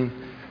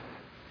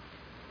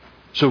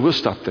 so we'll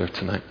stop there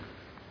tonight.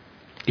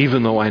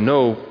 Even though I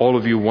know all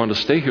of you want to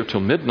stay here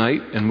till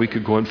midnight and we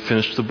could go and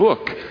finish the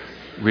book,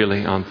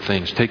 really, on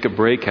things. Take a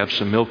break, have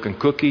some milk and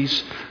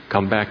cookies,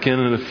 come back in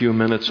a few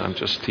minutes. I'm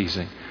just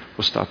teasing.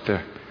 We'll stop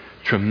there.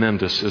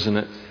 Tremendous, isn't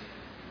it?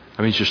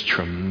 Just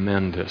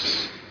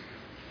tremendous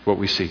what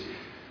we see.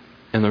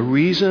 And the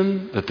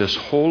reason that this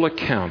whole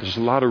account, there's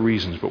a lot of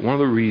reasons, but one of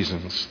the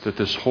reasons that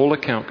this whole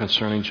account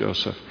concerning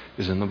Joseph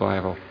is in the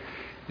Bible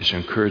is to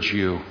encourage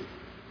you.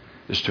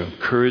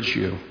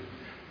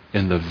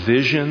 In the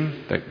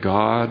vision that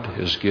God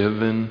has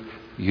given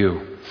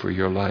you for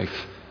your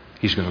life.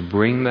 He's going to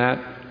bring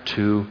that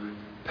to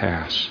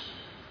pass.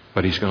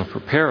 But He's going to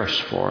prepare us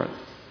for it.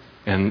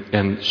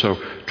 And so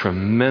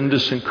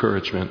tremendous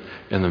encouragement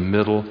in the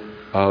middle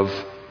of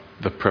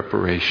the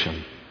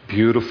preparation.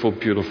 Beautiful,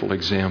 beautiful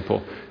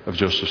example of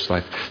Joseph's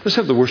life. Let's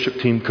have the worship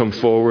team come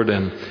forward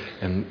and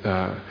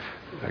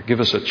give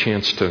us a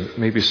chance to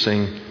maybe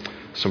sing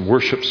some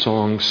worship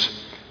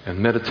songs and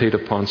meditate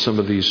upon some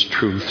of these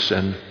truths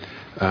and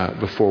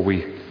before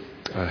we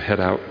head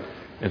out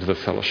into the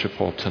fellowship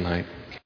hall tonight.